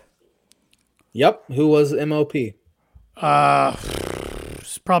 UCLA. Yep. Who was MOP?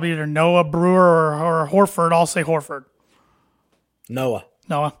 It's probably either Noah Brewer or Horford. I'll say Horford. Noah.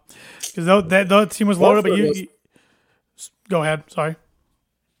 Because that team was loaded, but you go ahead. Sorry.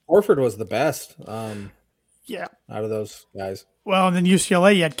 Horford was the best Yeah. out of those guys. Well, and then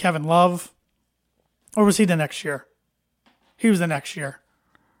UCLA, you had Kevin Love. Or was he the next year? He was the next year.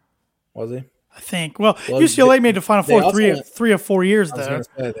 Was he? I think. Well UCLA made the Final Four three or 4 years there. I was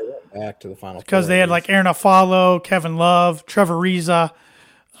going to say they went back to the Final Four. Because they had Aaron Afalo, Kevin Love, Trevor Ariza,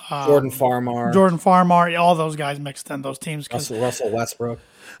 Jordan Farmar, all those guys mixed in those teams. Russell Westbrook.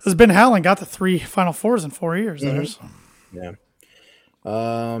 Because Ben Howland got the 3 Final Fours in 4 years there. So. Yeah.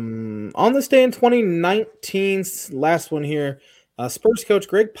 On this day in 2019, last one here, Spurs coach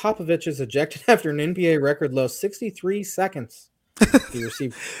Greg Popovich is ejected after an NBA record low 63 seconds. He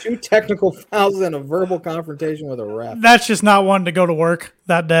received 2 technical fouls and a verbal confrontation with a ref. That's just not one to go to work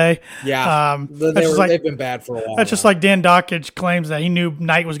that day. Yeah, they've been bad for a while. That's just like Dan Dockage claims that he knew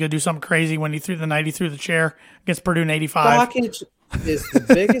Knight was going to do something crazy when he threw the chair against Purdue in '85. Dockage is the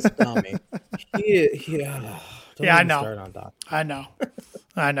biggest dummy. I know.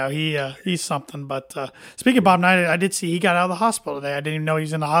 I know. He's something. But speaking of Bob Knight, I did see he got out of the hospital today. I didn't even know he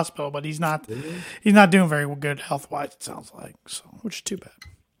was in the hospital, but he's not doing very good health wise. It sounds like so, which is too bad.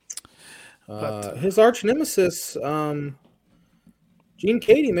 His arch nemesis, Gene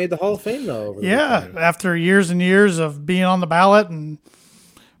Katie, made the Hall of Fame though. After years and years of being on the ballot and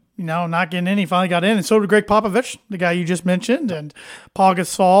not getting in, he finally got in, and so did Greg Popovich, the guy you just mentioned, and Paul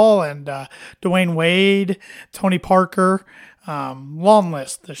Gasol and Dwayne Wade, Tony Parker. Long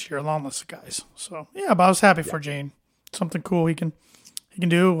list this year, long list of guys. So but I was happy for Gene. Something cool he can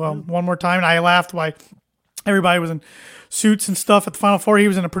do one more time. And I laughed why everybody was in suits and stuff at the Final Four. He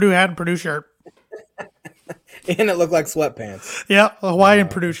was in a Purdue hat and Purdue shirt. And it looked like sweatpants. Yeah, a Hawaiian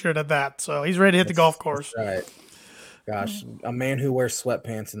Purdue shirt at that. So he's ready to hit the golf course. Right. Gosh, a man who wears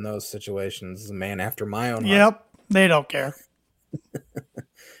sweatpants in those situations is a man after my own heart. Yep, they don't care.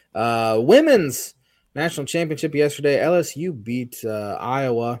 Women's national championship yesterday. LSU beat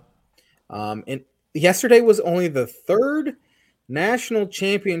Iowa. And yesterday was only the 3rd national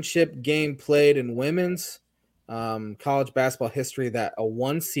championship game played in women's college basketball history that a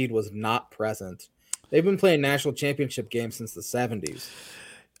 1 seed was not present. They've been playing national championship games since the 70s.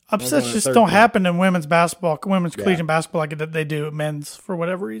 Upsets just don't happen in women's basketball, collegiate basketball like they do men's for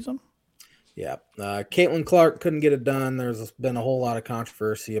whatever reason. Yeah. Caitlin Clark couldn't get it done. There's been a whole lot of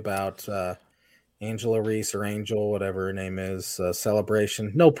controversy about Angela Reese or Angel, whatever her name is,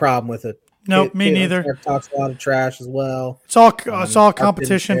 celebration. No problem with it. Nope, me neither. Clark talks a lot of trash as well. It's all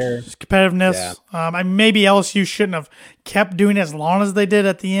competition, it's competitiveness. Yeah. Maybe LSU shouldn't have kept doing it as long as they did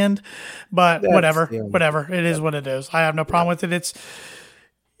at the end, but whatever. It is what it is. I have no problem with it.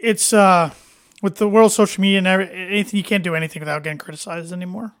 It's with the world social media and anything, you can't do anything without getting criticized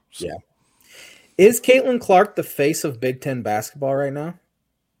anymore. So. Yeah. Is Caitlin Clark the face of Big Ten basketball right now?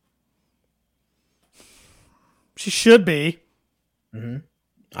 She should be. Mm-hmm.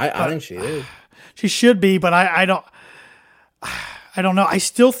 I think she is. She should be, but I don't know. I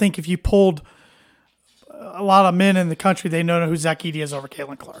still think if you pulled a lot of men in the country, they know who Zach Edey is over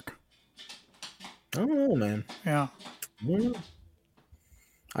Caitlin Clark. I don't know, man. Yeah.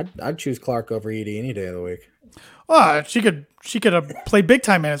 I'd choose Clark over Edey any day of the week. Well, she could have played big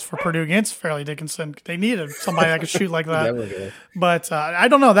time minutes for Purdue against Fairleigh Dickinson. They needed somebody that could shoot like that. But I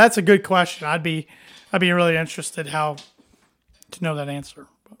don't know. That's a good question. I'd be really interested to know that answer.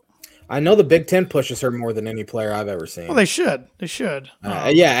 I know the Big Ten pushes her more than any player I've ever seen. Well, they should. They should.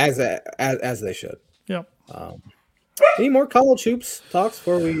 As they should. Yep. Any more college hoops talks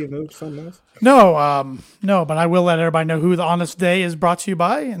before we move to something else? No, but I will let everybody know who the Honest Day is brought to you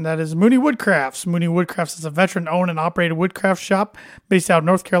by, and that is Mooney Woodcrafts. Mooney Woodcrafts is a veteran-owned and operated woodcraft shop based out of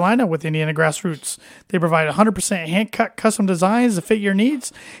North Carolina with Indiana grassroots. They provide 100% hand-cut custom designs to fit your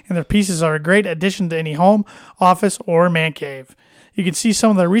needs, and their pieces are a great addition to any home, office, or man cave. You can see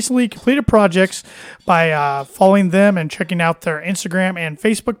some of their recently completed projects by following them and checking out their Instagram and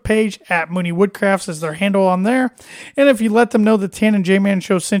Facebook page at Mooney Woodcrafts is their handle on there. And if you let them know the Tan and J-Man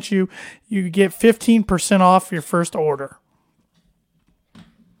Show sent you, you get 15% off your first order.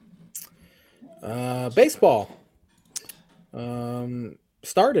 Baseball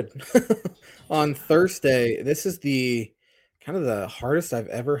started on Thursday. This is the kind of the hardest I've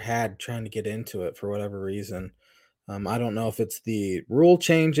ever had trying to get into it for whatever reason. I don't know if it's the rule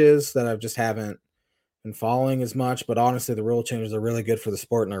changes that I just haven't been following as much, but honestly, the rule changes are really good for the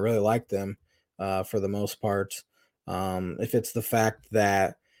sport, and I really like them for the most part. If it's the fact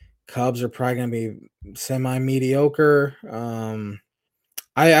that Cubs are probably going to be semi-mediocre,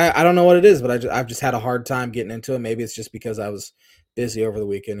 I don't know what it is, but I've just had a hard time getting into it. Maybe it's just because I was busy over the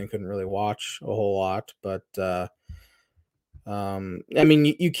weekend and couldn't really watch a whole lot, but I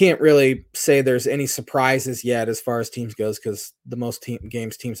mean, you can't really say there's any surprises yet as far as teams goes because the most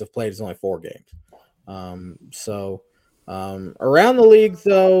games teams have played is only 4 games. Around the league,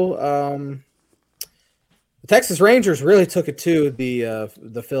 though, the Texas Rangers really took it to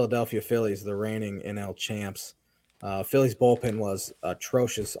the Philadelphia Phillies, the reigning NL champs. Phillies bullpen was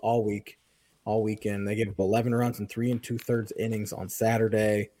atrocious all weekend. They gave up 11 runs in 3 2/3 innings on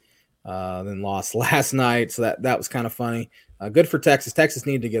Saturday. then lost last night. So that was kind of funny. Good for Texas. Texas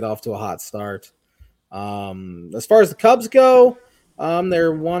needed to get off to a hot start. As far as the Cubs go,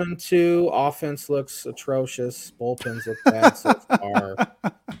 they're 1-2. Offense looks atrocious. Bullpens look bad so far.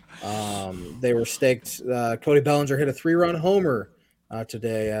 They were staked. Cody Bellinger hit a 3-run homer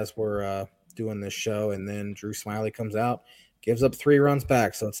today as we're doing this show, and then Drew Smiley comes out, gives up 3 runs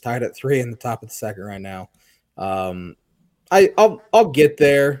back, so it's tied at 3 in the top of the second right now. I'll get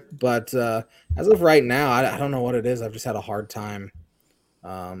there, but as of right now, I don't know what it is. I've just had a hard time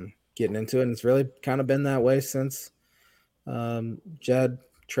getting into it, and it's really kind of been that way since Jed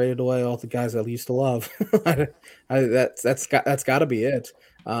traded away all the guys I used to love. That's got to be it.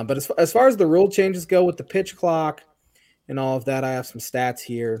 But as far as the rule changes go with the pitch clock and all of that, I have some stats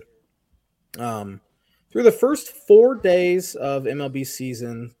here. Through the first 4 days of MLB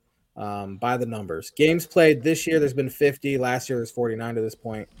season, by the numbers, games played this year, there's been 50. Last year, there's 49 to this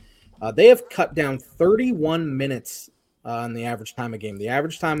point. They have cut down 31 minutes on the average time of game. The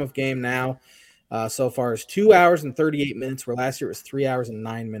average time of game now so far is 2 hours and 38 minutes, where last year it was 3 hours and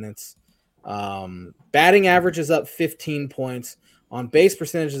 9 minutes. Batting average is up 15 points. On base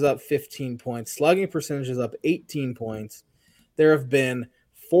percentage is up 15 points. Slugging percentage is up 18 points. There have been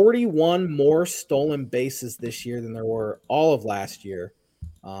 41 more stolen bases this year than there were all of last year.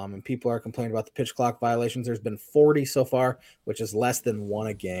 And people are complaining about the pitch clock violations. There's been 40 so far, which is less than 1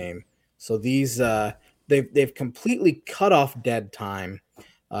 a game. So these they've completely cut off dead time.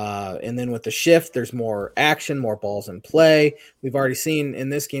 And then with the shift, there's more action, more balls in play. We've already seen in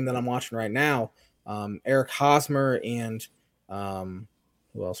this game that I'm watching right now, Eric Hosmer and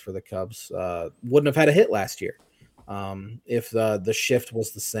who else for the Cubs wouldn't have had a hit last year if the shift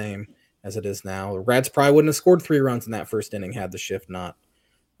was the same as it is now. The Reds probably wouldn't have scored 3 runs in that first inning had the shift not,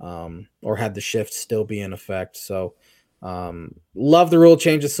 or had the shift still be in effect. So love the rule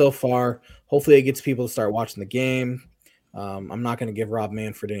changes so far. Hopefully it gets people to start watching the game. I'm not going to give Rob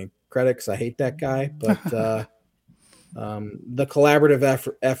Manfred any credit because I hate that guy, but the collaborative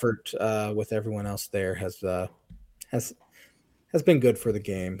effort with everyone else there has been good for the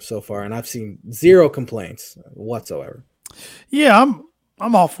game so far, and I've seen 0 complaints whatsoever. Yeah,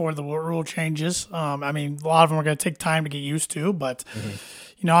 I'm all for the rule changes. I mean, a lot of them are going to take time to get used to, but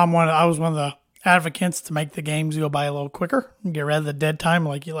I was one of the advocates to make the games go by a little quicker and get rid of the dead time,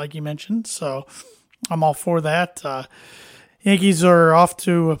 like you mentioned. So I'm all for that. Yankees are off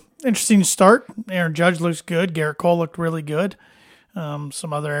to an interesting start. Aaron Judge looks good. Garrett Cole looked really good.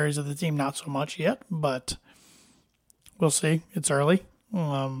 Some other areas of the team not so much yet, but we'll see. It's early.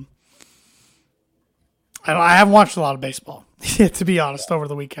 I haven't watched a lot of baseball, to be honest, over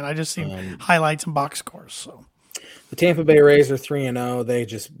the weekend. I just seen highlights and box scores. So the Tampa Bay Rays are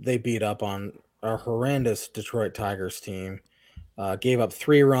 3-0. They beat up on a horrendous Detroit Tigers team. Gave up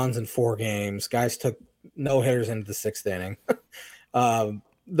 3 runs in 4 games. Guys took no hitters into the 6th inning.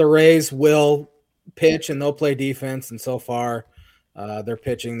 The Rays will pitch and they'll play defense, and so far they're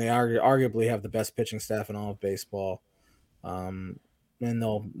pitching. They arguably have the best pitching staff in all of baseball. And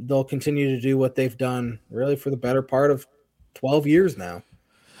they'll continue to do what they've done really for the better part of 12 years now,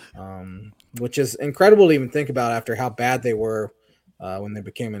 which is incredible to even think about after how bad they were when they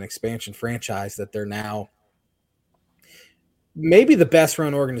became an expansion franchise, that they're now maybe the best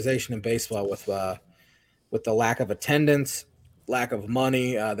run organization in baseball with the lack of attendance, lack of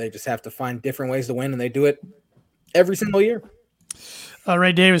money. They just have to find different ways to win, and they do it every single year.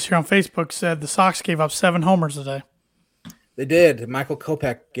 Ray Davis here on Facebook said the Sox gave up 7 homers today. They did. Michael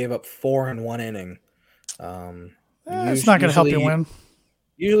Kopech gave up 4 in 1 inning. It's not going to help you win.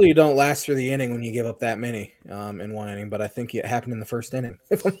 Usually you don't last through the inning when you give up that many in 1 inning, but I think it happened in the first inning,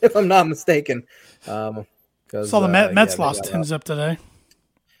 if I'm not mistaken. Saw the Mets lost 10-zip today.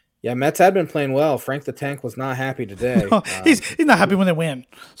 Yeah, Mets had been playing well. Frank the Tank was not happy today. He's not happy when they win.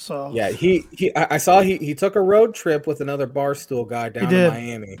 So yeah, I saw he took a road trip with another Barstool guy down to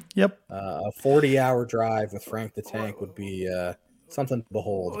Miami. Yep. A 40-hour drive with Frank the Tank would be something to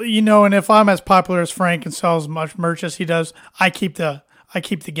behold. And if I'm as popular as Frank and sell as much merch as he does, I keep the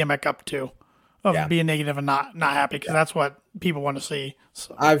gimmick up too, of being negative and not happy, because that's what people want to see.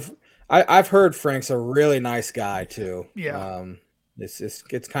 So. I've heard Frank's a really nice guy too. Yeah.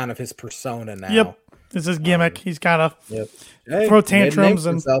 It's kind of his persona now. Yep. It's his gimmick. He's got to throw tantrums.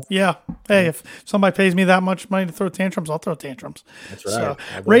 And hey, if somebody pays me that much money to throw tantrums, I'll throw tantrums. That's right. So,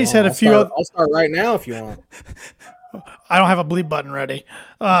 Ray's had a few. I'll start right now if you want. I don't have a bleep button ready.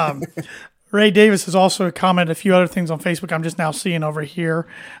 Ray Davis has also commented a few other things on Facebook I'm just now seeing over here.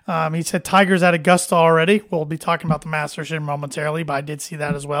 He said Tigers at Augusta already. We'll be talking about the Masters here momentarily, but I did see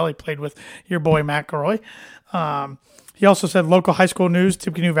that as well. He played with your boy McIlroy. He also said local high school news,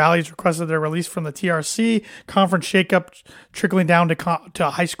 Tippecanoe Valley's requested their release from the TRC, conference shakeup trickling down to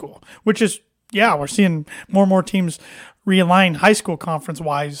high school, which is, we're seeing more and more teams realign high school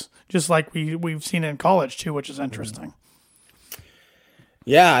conference-wise, just like we've seen it in college too, which is interesting.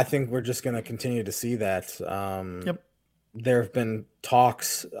 Yeah, I think we're just going to continue to see that. Yep. There have been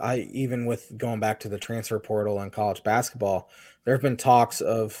talks, even with going back to the transfer portal and college basketball, there have been talks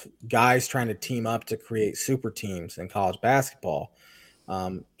of guys trying to team up to create super teams in college basketball.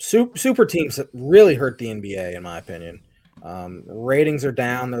 Super teams really hurt the NBA, in my opinion. Ratings are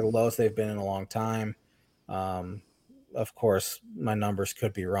down. They're the lowest they've been in a long time. Of course, my numbers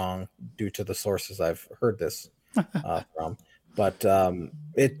could be wrong due to the sources I've heard this from. But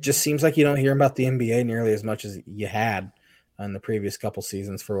it just seems like you don't hear about the NBA nearly as much as you had in the previous couple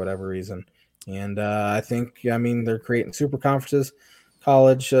seasons for whatever reason. And I think, they're creating super conferences,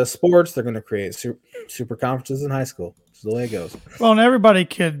 college sports. They're going to create super conferences in high school. That's the way it goes. Well, and everybody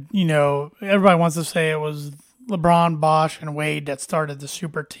everybody wants to say it was LeBron, Bosh, and Wade that started the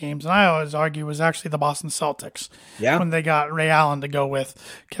super teams. And I always argue it was actually the Boston Celtics when they got Ray Allen to go with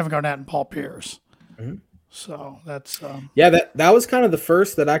Kevin Garnett and Paul Pierce. Mm-hmm. So that's that was kind of the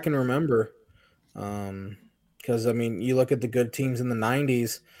first that I can remember, because you look at the good teams in the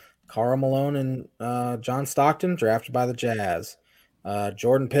 '90s, Karl Malone and John Stockton drafted by the Jazz,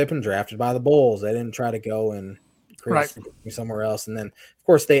 Jordan Pippen drafted by the Bulls. They didn't try to go and create somewhere else, and then of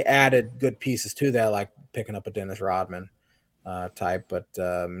course they added good pieces to that, like picking up a Dennis Rodman type. But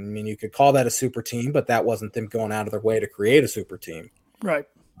you could call that a super team, but that wasn't them going out of their way to create a super team, right?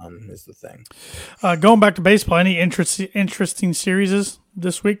 Is the thing. Going back to baseball, any interesting series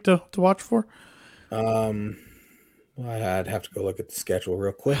this week to watch for? Well, I'd have to go look at the schedule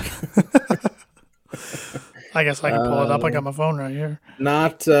real quick. I guess I can pull it up. I got my phone right here.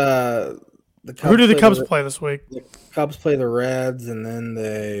 Not the Cubs. Who do the Cubs play this week? The Cubs play the Reds, and then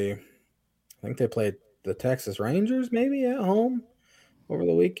I think they played the Texas Rangers maybe at home over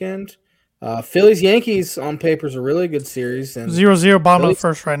the weekend. Phillies Yankees on paper is a really good series. And 0-0 bottom of the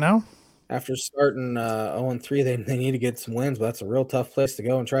first right now. After starting 0-3, they need to get some wins, but that's a real tough place to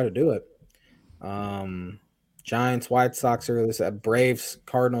go and try to do it. Giants, White Sox earlier this Braves,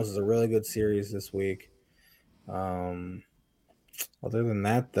 Cardinals is a really good series this week. Other than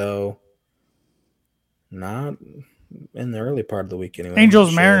that, though, not in the early part of the week anyway.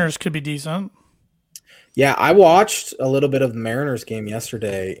 Angels Mariners could be decent. Yeah, I watched a little bit of the Mariners game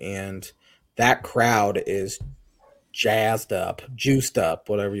yesterday, and that crowd is jazzed up, juiced up,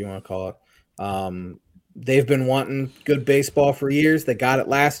 whatever you want to call it. They've been wanting good baseball for years. They got it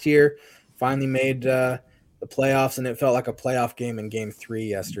last year, finally made the playoffs, and it felt like a playoff game in Game 3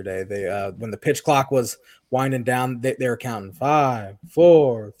 yesterday. They when the pitch clock was winding down, they were counting 5,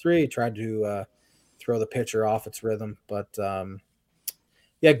 4, 3, tried to throw the pitcher off its rhythm. But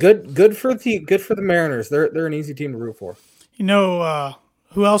yeah, good for the Mariners. They're an easy team to root for.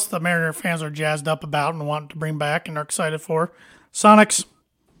 Who else the Mariner fans are jazzed up about and want to bring back and are excited for? Sonics.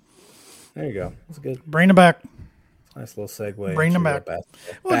 There you go. That's good. Bring them back. Nice little segue. Bring them back.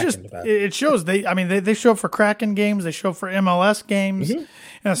 It shows they show up for Kraken games. They show up for MLS games. Mm-hmm.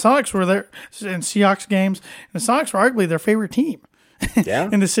 And the Sonics were there in Seahawks games. And the Sonics were arguably their favorite team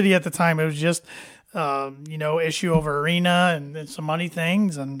in the city at the time. It was just, issue over arena and some money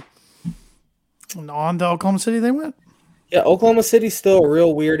things. And on to Oklahoma City they went. Yeah, Oklahoma City's still a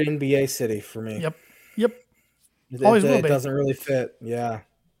real weird NBA city for me. Yep. It doesn't really fit. Yeah.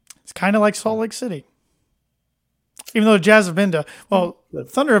 It's kind of like Salt Lake City. Even though the Jazz have been to,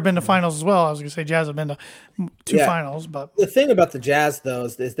 Thunder have been to finals as well. I was going to say Jazz have been to two finals. But the thing about the Jazz, though,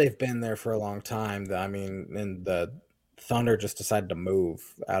 is they've been there for a long time. And the Thunder just decided to move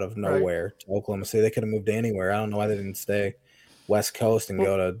out of nowhere to Oklahoma City. They could have moved anywhere. I don't know why they didn't stay West Coast and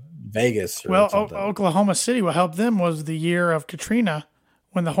go to Vegas. Oklahoma City, what helped them was the year of Katrina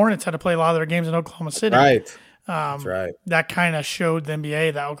when the Hornets had to play a lot of their games in Oklahoma City. Right. That's right. That kind of showed the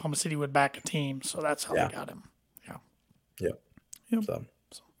NBA that Oklahoma City would back a team. So that's how they got him. Yep. So.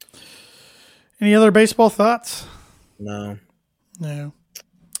 Any other baseball thoughts? No.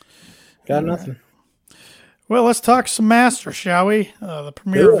 Got nothing. Well, let's talk some Masters, shall we? The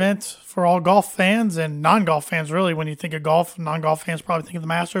premier event for all golf fans and non-golf fans, really. When you think of golf, non-golf fans probably think of the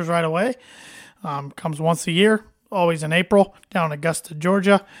Masters right away. Comes once a year, always in April, down in Augusta,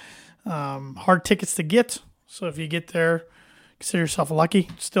 Georgia. Hard tickets to get. So if you get there, consider yourself lucky.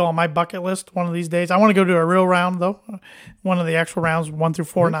 Still on my bucket list one of these days. I want to go to a real round, though. One of the actual rounds, 1 through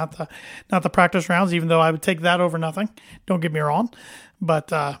 4, not the practice rounds, even though I would take that over nothing. Don't get me wrong.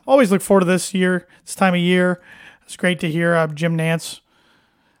 But always look forward to this time of year. It's great to hear Jim Nance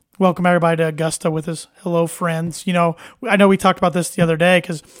welcome everybody to Augusta with his hello friends. I know we talked about this the other day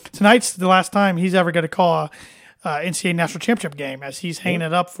because tonight's the last time he's ever going to call a NCAA National Championship game as he's hanging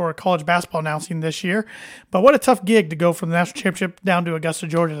it up for college basketball announcing this year. But what a tough gig to go from the National Championship down to Augusta,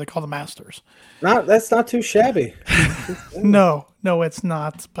 Georgia to call the Masters. That's not too shabby. No, it's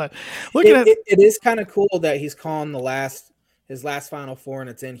not. But looking at it is kind of cool that he's calling his last Final Four, and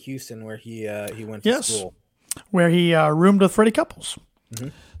it's in Houston where he went to school, where he roomed with Freddie Couples. Mm-hmm.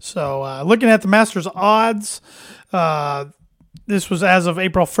 So looking at the Masters odds, this was as of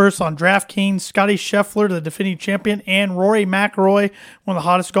April 1st on DraftKings. Scotty Scheffler, the defending champion, and Rory McIlroy, one of the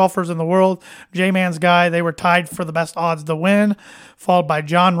hottest golfers in the world, J-Man's guy, they were tied for the best odds to win, followed by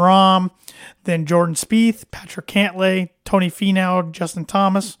John Rahm, then Jordan Spieth, Patrick Cantlay, Tony Finau, Justin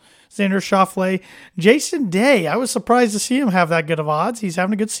Thomas, Xander Schauffele, Jason Day. I was surprised to see him have that good of odds. He's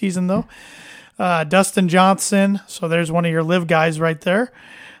having a good season, though. Dustin Johnson, so there's one of your live guys right there.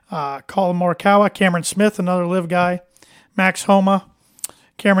 Colin Morikawa, Cameron Smith, another live guy. Max Homa,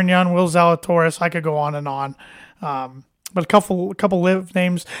 Cameron Young, Will Zalatoris. I could go on and on. But a couple live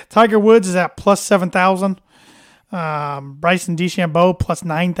names. Tiger Woods is at plus 7,000. Bryson DeChambeau plus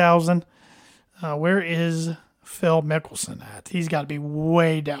 9,000. Where is Phil Mickelson at? He's got to be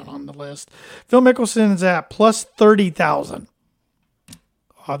way down on the list. Phil Mickelson is at plus 30,000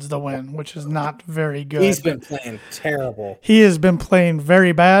 odds to win, which is not very good. He's been playing terrible. He has been playing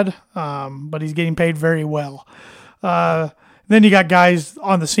very bad, but he's getting paid very well. Then you got guys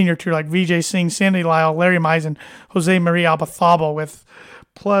on the senior tour like Vijay Singh, Sandy Lyle, Larry Mize, Jose Maria Albathaba with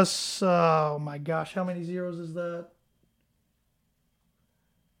plus, oh my gosh, how many zeros is that?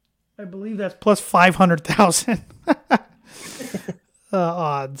 I believe that's plus 500,000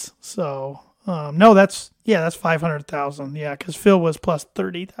 odds. So, no, that's 500,000. Yeah, because Phil was plus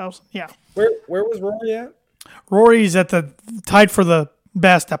 30,000. Yeah. Where was Rory at? Rory's at the tied for the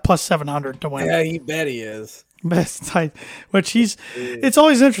best at plus 700 to win. Yeah, you bet he is. Best tight, which it's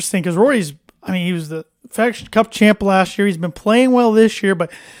always interesting because Rory's, he was the Federation Cup champ last year. He's been playing well this year,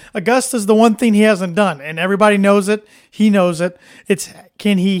 but Augusta's the one thing he hasn't done, and everybody knows it. He knows it. It's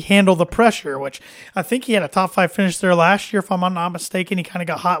can he handle the pressure, which I think he had a top 5 finish there last year, if I'm not mistaken. He kind of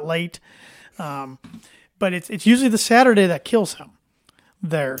got hot late. But it's usually the Saturday that kills him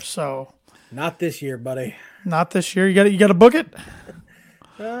there. So not this year, buddy. Not this year. You got to book it?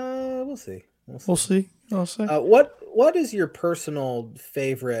 We'll see. We'll see. What is your personal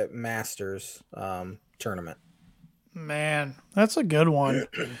favorite Masters tournament? Man, that's a good one.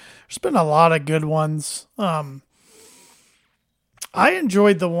 There's been a lot of good ones. I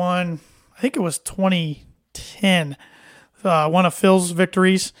enjoyed the one, I think it was 2010, one of Phil's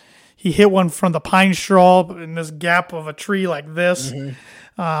victories. He hit one from the pine straw in this gap of a tree like this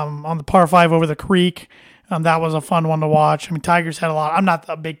on the par 5 over the creek. That was a fun one to watch. Tiger's had a lot. I'm not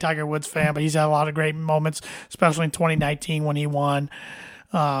a big Tiger Woods fan, but he's had a lot of great moments, especially in 2019 when he won.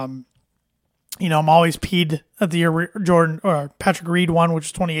 I'm always peed at the year Jordan or Patrick Reed won, which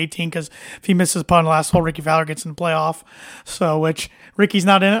is 2018, because if he misses putt on the last hole, Ricky Fowler gets in the playoff. So, which Ricky's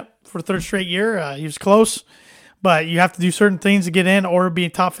not in it for the third straight year. He was close, but you have to do certain things to get in or be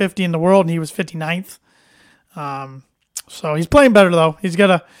top 50 in the world, and he was 59th. So he's playing better though. He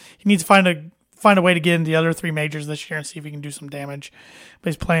needs to find a way to get into the other 3 majors this year and see if he can do some damage. But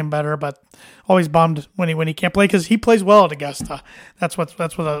he's playing better, but always bummed when he can't play because he plays well at Augusta. That's why it's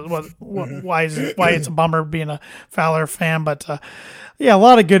a bummer being a Fowler fan. But a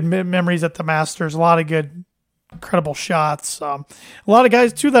lot of good memories at the Masters, a lot of good, incredible shots. A lot of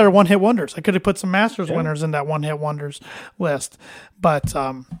guys too that are one-hit wonders. I could have put some Masters winners in that one-hit wonders list, but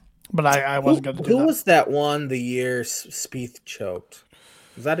I wasn't going to do that. Who was that one the year Spieth choked?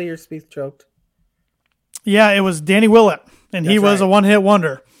 Was that a year Spieth choked? Yeah, it was Danny Willett, and he was a one-hit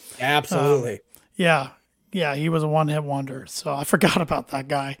wonder. Absolutely. Yeah, he was a one-hit wonder. So I forgot about that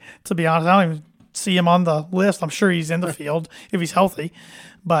guy. To be honest, I don't even see him on the list. I'm sure he's in the field if he's healthy.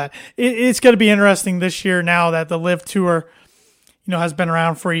 But it's going to be interesting this year now that the LIV Tour, has been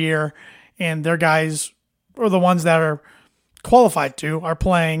around for a year, and their guys, or the ones that are qualified to, are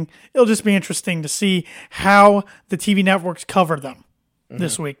playing. It'll just be interesting to see how the TV networks cover them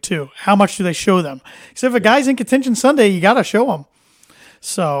this week too. How much do they show them? Because if a guy's in contention Sunday, you got to show him.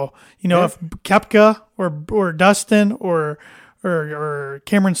 So, if Koepka or Dustin or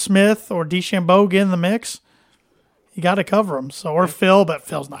Cameron Smith or DeChambeau get in the mix, you got to cover them. So, or Phil, but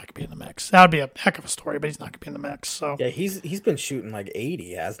Phil's not going to be in the mix. That would be a heck of a story, but he's not going to be in the mix. So yeah, he's been shooting like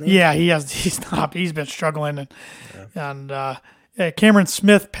 80, hasn't he? Yeah, he has. He's not. He's been struggling, and Cameron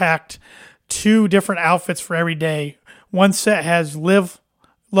Smith packed 2 different outfits for every day. One set has LIV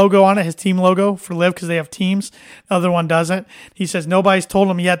logo on it, his team logo for Live because they have teams. The other one doesn't. He says nobody's told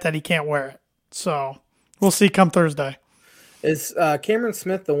him yet that he can't wear it. So we'll see come Thursday. Is Cameron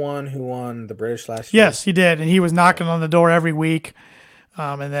Smith the one who won the British last year? Yes, he did. And he was knocking on the door every week.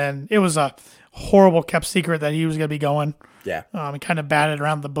 And then it was a horrible kept secret that he was going to be going. Yeah. He kind of batted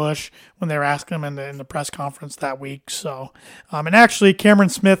around the bush when they were asking him in the press conference that week. So, and actually, Cameron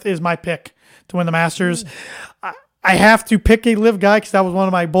Smith is my pick to win the Masters. I have to pick a Live guy because that was one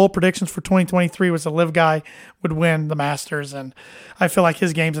of my bold predictions for 2023 was the Live guy would win the Masters, and I feel like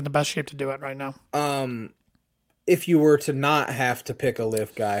his game's in the best shape to do it right now. If you were to not have to pick a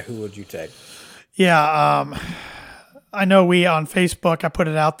Live guy, who would you take? Yeah, I know we on Facebook, I put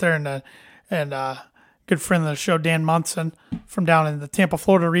it out there, and good friend of the show, Dan Munson, from down in the Tampa,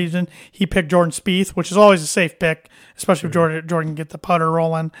 Florida region, he picked Jordan Spieth, which is always a safe pick, especially if Jordan can get the putter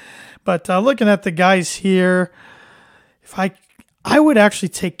rolling. But looking at the guys here, if I would actually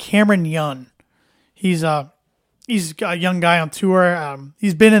take Cameron Young. He's a young guy on tour.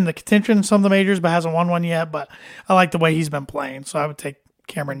 He's been in the contention in some of the majors, but hasn't won one yet. But I like the way he's been playing, so I would take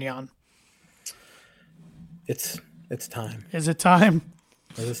Cameron Young. It's time. Is it time?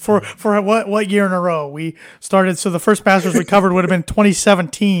 For what year in a row we started? So the first Masters we covered would have been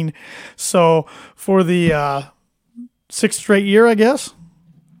 2017. So for the sixth straight year, I guess.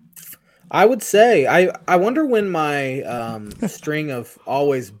 I would say I wonder when my string of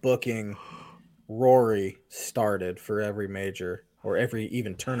always booking Rory started for every major or every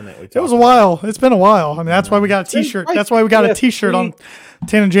even tournament. It was a while. It's been a while. I mean, that's why we got a T-shirt. That's why we got a T-shirt on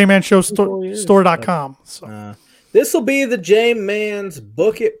TannonJManShow store.com. So. This will be the J-Man's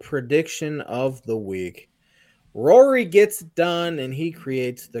Book It prediction of the week. Rory gets done and he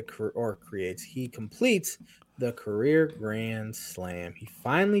completes the career Grand Slam. He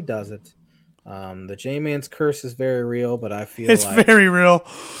finally does it. The J-Man's curse is very real, but I feel it's very real.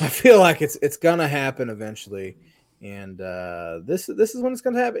 I feel like it's gonna happen eventually, and this is when it's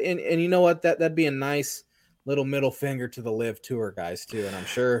gonna happen. And you know what? That'd be a nice little middle finger to the Live Tour guys too. And I'm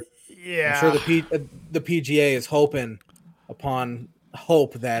sure the PGA is hoping upon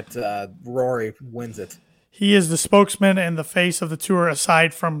hope that Rory wins it. He is the spokesman and the face of the tour,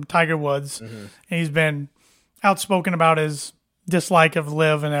 aside from Tiger Woods, and he's been outspoken about his dislike of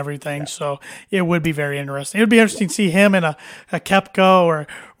Live and everything. Yeah. So it would be very interesting. It would be interesting to see him in a Koepka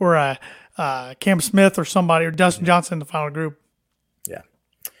or a Cam Smith or somebody, or Dustin Johnson in the final group. Yeah.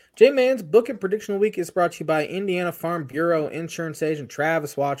 J-Man's Book It Prediction of the Week is brought to you by Indiana Farm Bureau Insurance Agent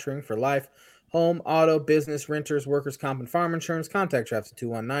Travis Watchering for life, home, auto, business, renters, workers' comp, and farm insurance. Contact Travis at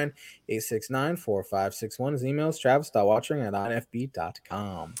 219-869-4561. His email is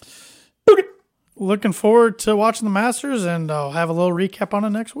travis.watchering@infb.com. Looking forward to watching the Masters, and I'll have a little recap on it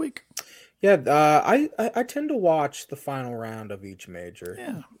next week. Yeah, I tend to watch the final round of each major.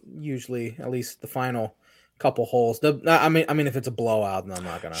 Yeah, usually at least the final couple holes. I mean, if it's a blowout, then I'm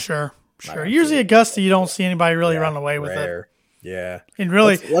not gonna. Sure. Usually Augusta, you don't see anybody really run away with it. Yeah, and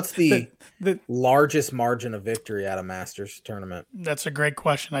really, what's the largest margin of victory at a Masters tournament? That's a great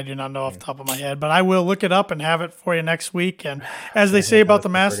question. I do not know off the top of my head, but I will look it up and have it for you next week. And as they say about the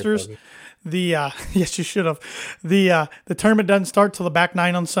Masters. Yes, you should have. The tournament doesn't start till the back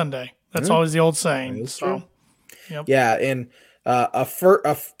nine on Sunday. That's always the old saying. So, yep. Yeah, and a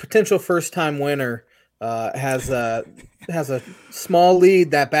potential first time winner has a small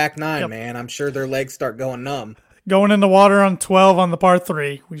lead that back nine. Yep. Man, I'm sure their legs start going numb. Going in the water on 12 on the par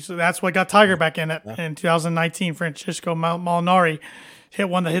 3. That's what got Tiger back in it in 2019. Francisco Molinari hit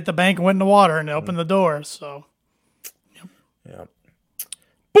one that hit the bank and went in the water and opened the door. So, yep.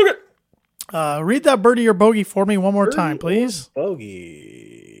 Book it. Read that birdie or bogey for me one more time, please.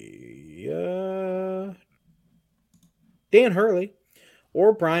 Bogey. Dan Hurley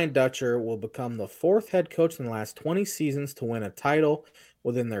or Brian Dutcher will become the fourth head coach in the last 20 seasons to win a title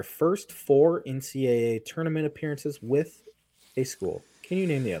within their first 4 NCAA tournament appearances with a school. Can you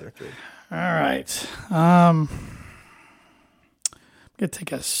name the other 3? All right. I'm going to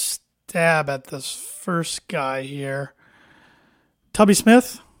take a stab at this first guy here. Tubby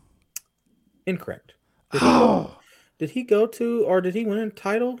Smith? Incorrect. Did he go to, or did he win a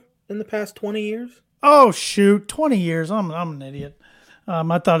title in the past 20 years? Oh, shoot. 20 years. I'm an idiot.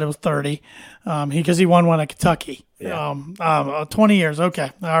 I thought it was 30 because he won one at Kentucky. Yeah. 20 years. Okay.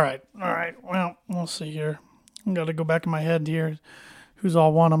 All right. Well, we'll see here. I've got to go back in my head here. Who's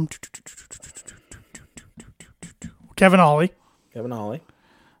all won them? Kevin Ollie.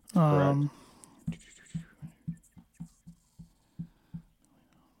 Correct.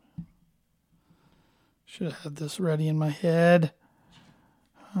 Should have had this ready in my head.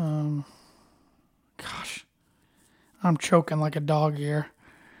 Gosh, I'm choking like a dog here.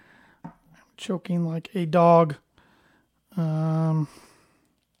 choking like a dog. I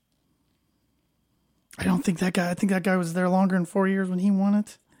don't think that guy. I think that guy was there longer than 4 years when he won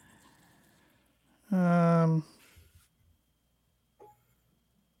it.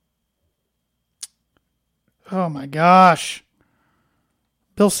 Oh my gosh.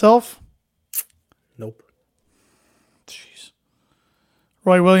 Bill Self? Nope. Jeez.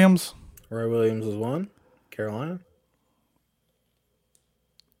 Roy Williams? Roy Williams was one. Carolina.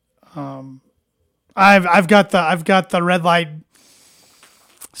 I've got the red light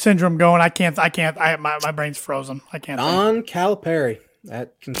syndrome going. My brain's frozen. I can't. Don Calipari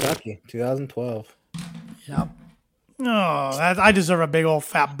at Kentucky, 2012. Yep. Oh, I deserve a big old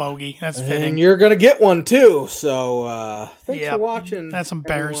fat bogey. That's fitting. And you're gonna get one too. So thanks for watching. That's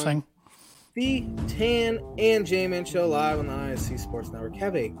embarrassing. Everyone. The Tan and J-Man Show live on the ISC Sports Network.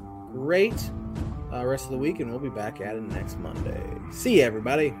 Have a great rest of the week, and we'll be back at it next Monday. See you,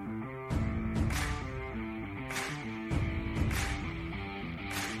 everybody.